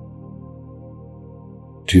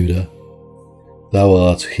 Judah, thou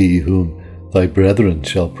art he whom thy brethren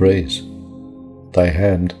shall praise. Thy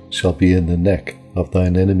hand shall be in the neck of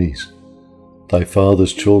thine enemies. Thy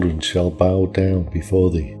father's children shall bow down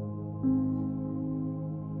before thee.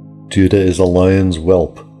 Judah is a lion's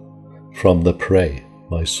whelp. From the prey,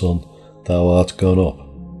 my son, thou art gone up.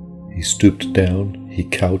 He stooped down, he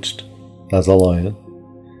couched as a lion,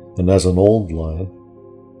 and as an old lion.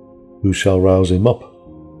 Who shall rouse him up?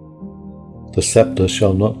 The scepter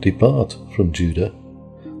shall not depart from Judah,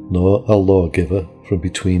 nor a lawgiver from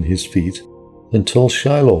between his feet, until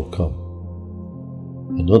Shiloh come.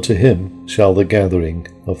 And unto him shall the gathering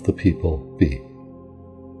of the people be.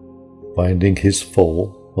 Binding his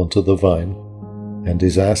foal unto the vine, and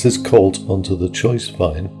his ass's colt unto the choice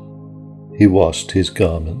vine, he washed his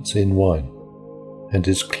garments in wine, and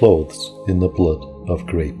his clothes in the blood of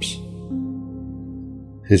grapes.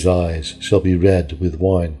 His eyes shall be red with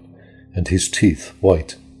wine, and his teeth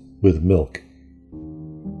white with milk.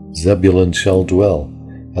 Zebulun shall dwell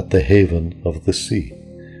at the haven of the sea,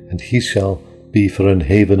 and he shall be for an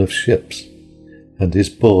haven of ships, and his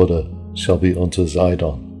border shall be unto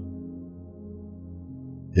Zidon.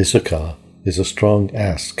 Issachar is a strong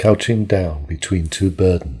ass couching down between two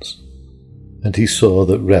burdens, and he saw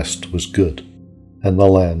that rest was good, and the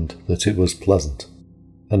land that it was pleasant,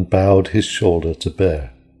 and bowed his shoulder to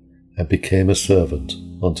bear, and became a servant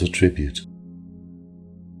unto tribute.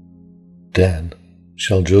 Dan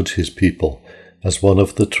shall judge his people as one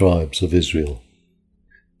of the tribes of Israel.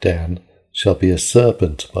 Dan shall be a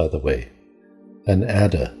serpent by the way, an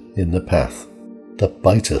adder in the path, that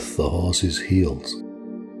biteth the horse's heels,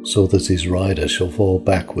 so that his rider shall fall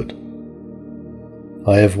backward.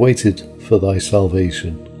 I have waited for thy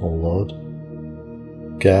salvation, O Lord.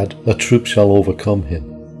 Gad, a troop shall overcome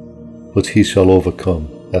him, but he shall overcome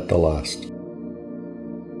at the last.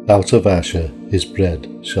 Out of Asher his bread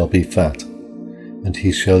shall be fat, and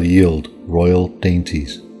he shall yield royal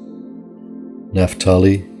dainties.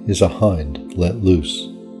 Naphtali is a hind let loose,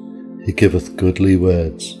 he giveth goodly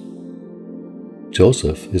words.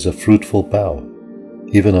 Joseph is a fruitful bough,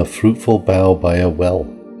 even a fruitful bough by a well,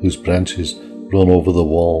 whose branches run over the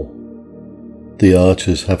wall. The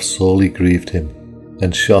archers have sorely grieved him,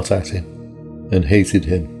 and shot at him, and hated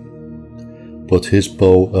him. But his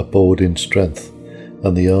bow abode in strength,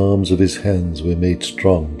 and the arms of his hands were made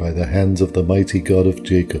strong by the hands of the mighty God of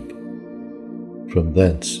Jacob. From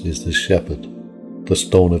thence is the shepherd, the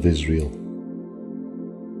stone of Israel.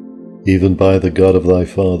 Even by the God of thy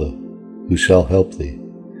father, who shall help thee,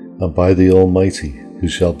 and by the Almighty, who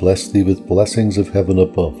shall bless thee with blessings of heaven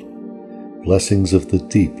above, blessings of the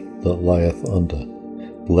deep that lieth under,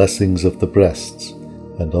 blessings of the breasts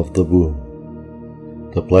and of the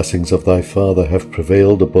womb. The blessings of thy father have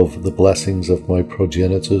prevailed above the blessings of my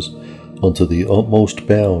progenitors unto the utmost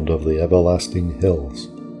bound of the everlasting hills.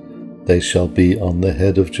 They shall be on the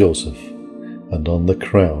head of Joseph, and on the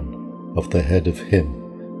crown of the head of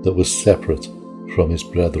him that was separate from his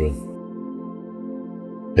brethren.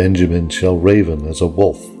 Benjamin shall raven as a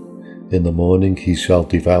wolf. In the morning he shall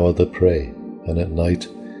devour the prey, and at night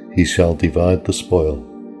he shall divide the spoil.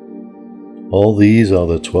 All these are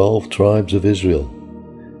the 12 tribes of Israel,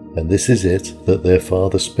 and this is it that their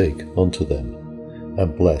father spake unto them,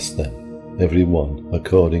 and blessed them, every one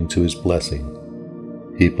according to his blessing.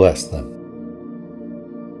 He blessed them.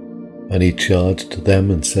 And he charged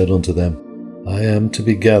them and said unto them, I am to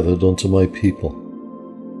be gathered unto my people.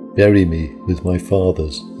 Bury me with my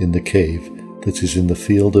fathers in the cave that is in the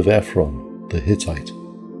field of Ephron the Hittite,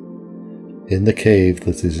 in the cave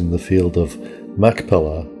that is in the field of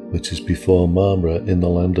Machpelah, which is before Mamre in the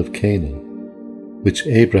land of Canaan, which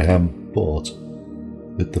Abraham bought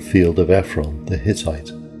with the field of Ephron the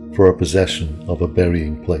Hittite for a possession of a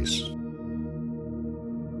burying place.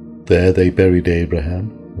 There they buried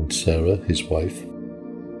Abraham and Sarah his wife.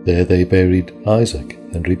 There they buried Isaac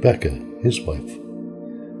and Rebekah his wife.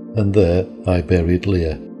 And there I buried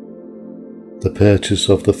Leah. The purchase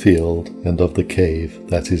of the field and of the cave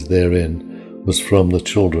that is therein was from the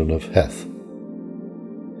children of Heth.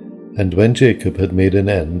 And when Jacob had made an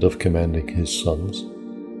end of commanding his sons,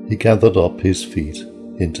 he gathered up his feet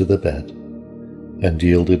into the bed, and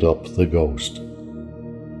yielded up the ghost,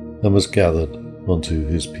 and was gathered unto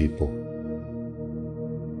his people.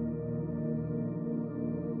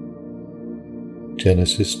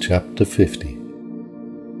 Genesis chapter 50.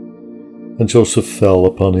 And Joseph fell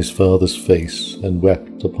upon his father's face, and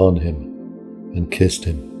wept upon him, and kissed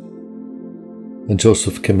him. And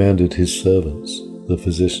Joseph commanded his servants, the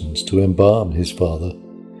physicians, to embalm his father,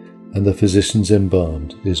 and the physicians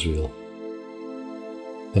embalmed Israel.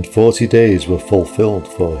 And 40 days were fulfilled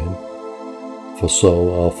for him, for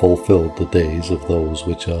so are fulfilled the days of those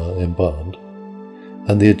which are embalmed.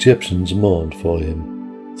 And the Egyptians mourned for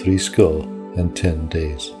him 60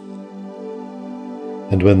 days.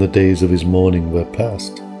 And when the days of his mourning were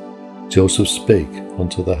past, Joseph spake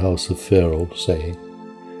unto the house of Pharaoh, saying,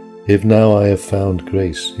 If now I have found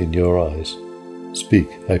grace in your eyes, speak,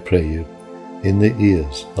 I pray you, in the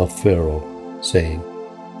ears of Pharaoh, saying,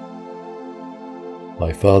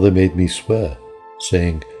 My father made me swear,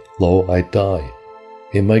 saying, Lo, I die.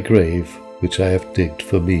 In my grave, which I have digged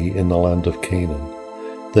for me in the land of Canaan,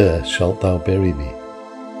 there shalt thou bury me.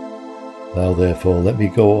 Now therefore let me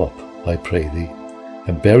go up, I pray thee,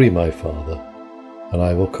 and bury my father, and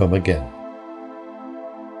I will come again.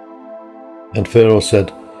 And Pharaoh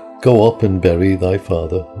said, Go up and bury thy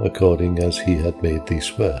father, according as he had made thee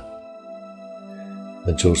swear.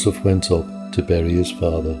 And Joseph went up to bury his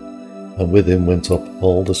father, and with him went up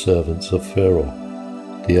all the servants of Pharaoh,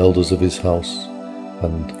 the elders of his house,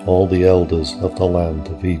 and all the elders of the land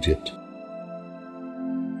of Egypt.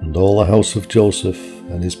 And all the house of Joseph,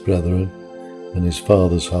 and his brethren, and his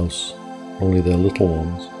father's house, only their little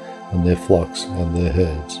ones, and their flocks and their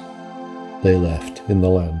herds, they left in the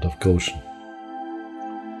land of Goshen.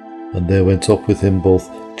 And there went up with him both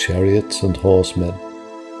chariots and horsemen,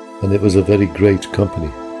 and it was a very great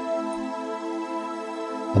company.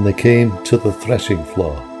 And they came to the threshing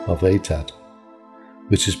floor of Atad,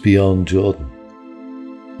 which is beyond Jordan,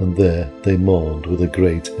 and there they mourned with a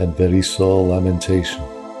great and very sore lamentation,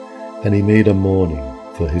 and he made a mourning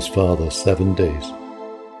for his father 7 days.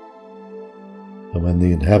 And when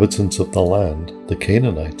the inhabitants of the land, the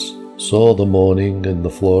Canaanites, saw the mourning in the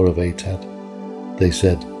floor of Atad, they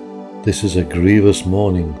said, "This is a grievous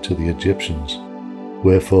mourning to the Egyptians,"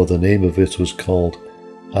 wherefore the name of it was called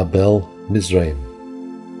Abel Mizraim,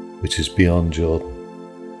 which is beyond Jordan.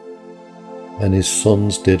 And his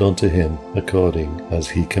sons did unto him according as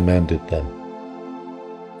he commanded them.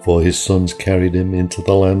 For his sons carried him into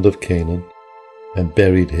the land of Canaan, and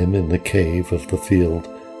buried him in the cave of the field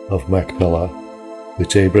of Machpelah,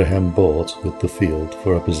 which Abraham bought with the field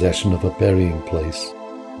for a possession of a burying place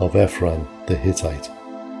of Ephron the Hittite,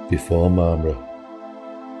 before Mamre.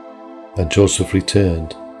 And Joseph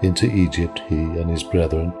returned into Egypt, he and his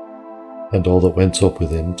brethren, and all that went up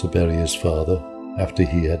with him to bury his father, after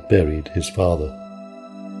he had buried his father.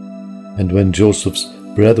 And when Joseph's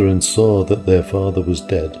brethren saw that their father was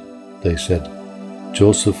dead, they said,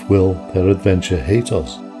 "Joseph will peradventure hate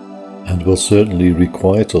us, and will certainly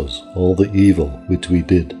requite us all the evil which we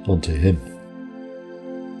did unto him."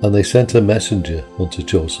 And they sent a messenger unto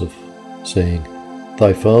Joseph, saying,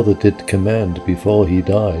 "Thy father did command before he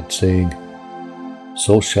died, saying,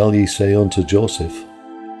 So shall ye say unto Joseph,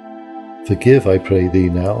 Forgive, I pray thee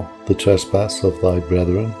now, the trespass of thy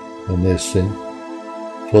brethren and their sin,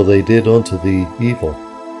 for they did unto thee evil,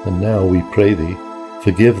 and now we pray thee,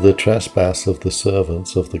 forgive the trespass of the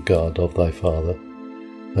servants of the God of thy father."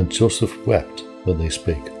 And Joseph wept when they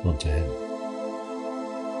spake unto him.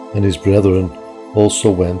 And his brethren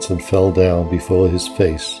also went and fell down before his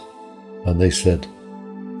face, and they said,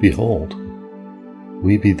 "Behold,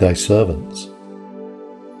 we be thy servants."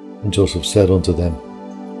 And Joseph said unto them,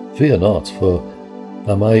 "Fear not, for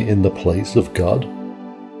am I in the place of God?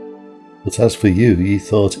 But as for you, ye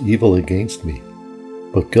thought evil against me,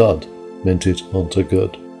 but God meant it unto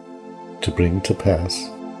good, to bring to pass,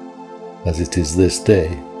 as it is this day,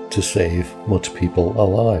 to save much people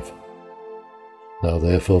alive. Now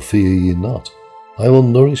therefore fear ye not, I will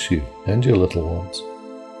nourish you and your little ones."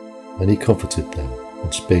 And he comforted them,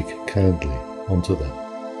 and spake kindly unto them.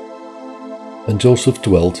 And Joseph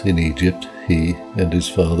dwelt in Egypt, he and his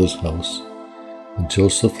father's house. And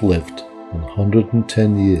Joseph lived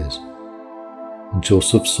 110 years. And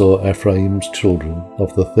Joseph saw Ephraim's children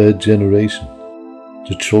of the 3rd generation.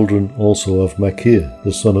 The children also of Machir,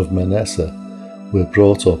 the son of Manasseh, were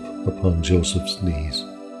brought up upon Joseph's knees.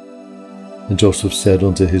 And Joseph said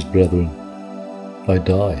unto his brethren, I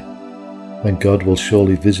die, and God will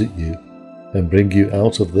surely visit you, and bring you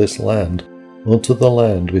out of this land unto the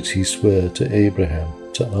land which he sware to Abraham,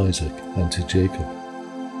 to Isaac, and to Jacob.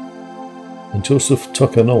 And Joseph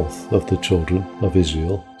took an oath of the children of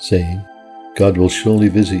Israel, saying, God will surely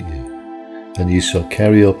visit you, and ye shall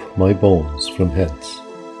carry up my bones from hence.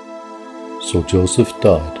 So Joseph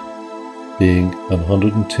died, being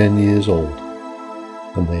 110 years old,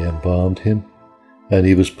 and they embalmed him, and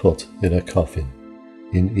he was put in a coffin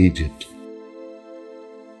in Egypt.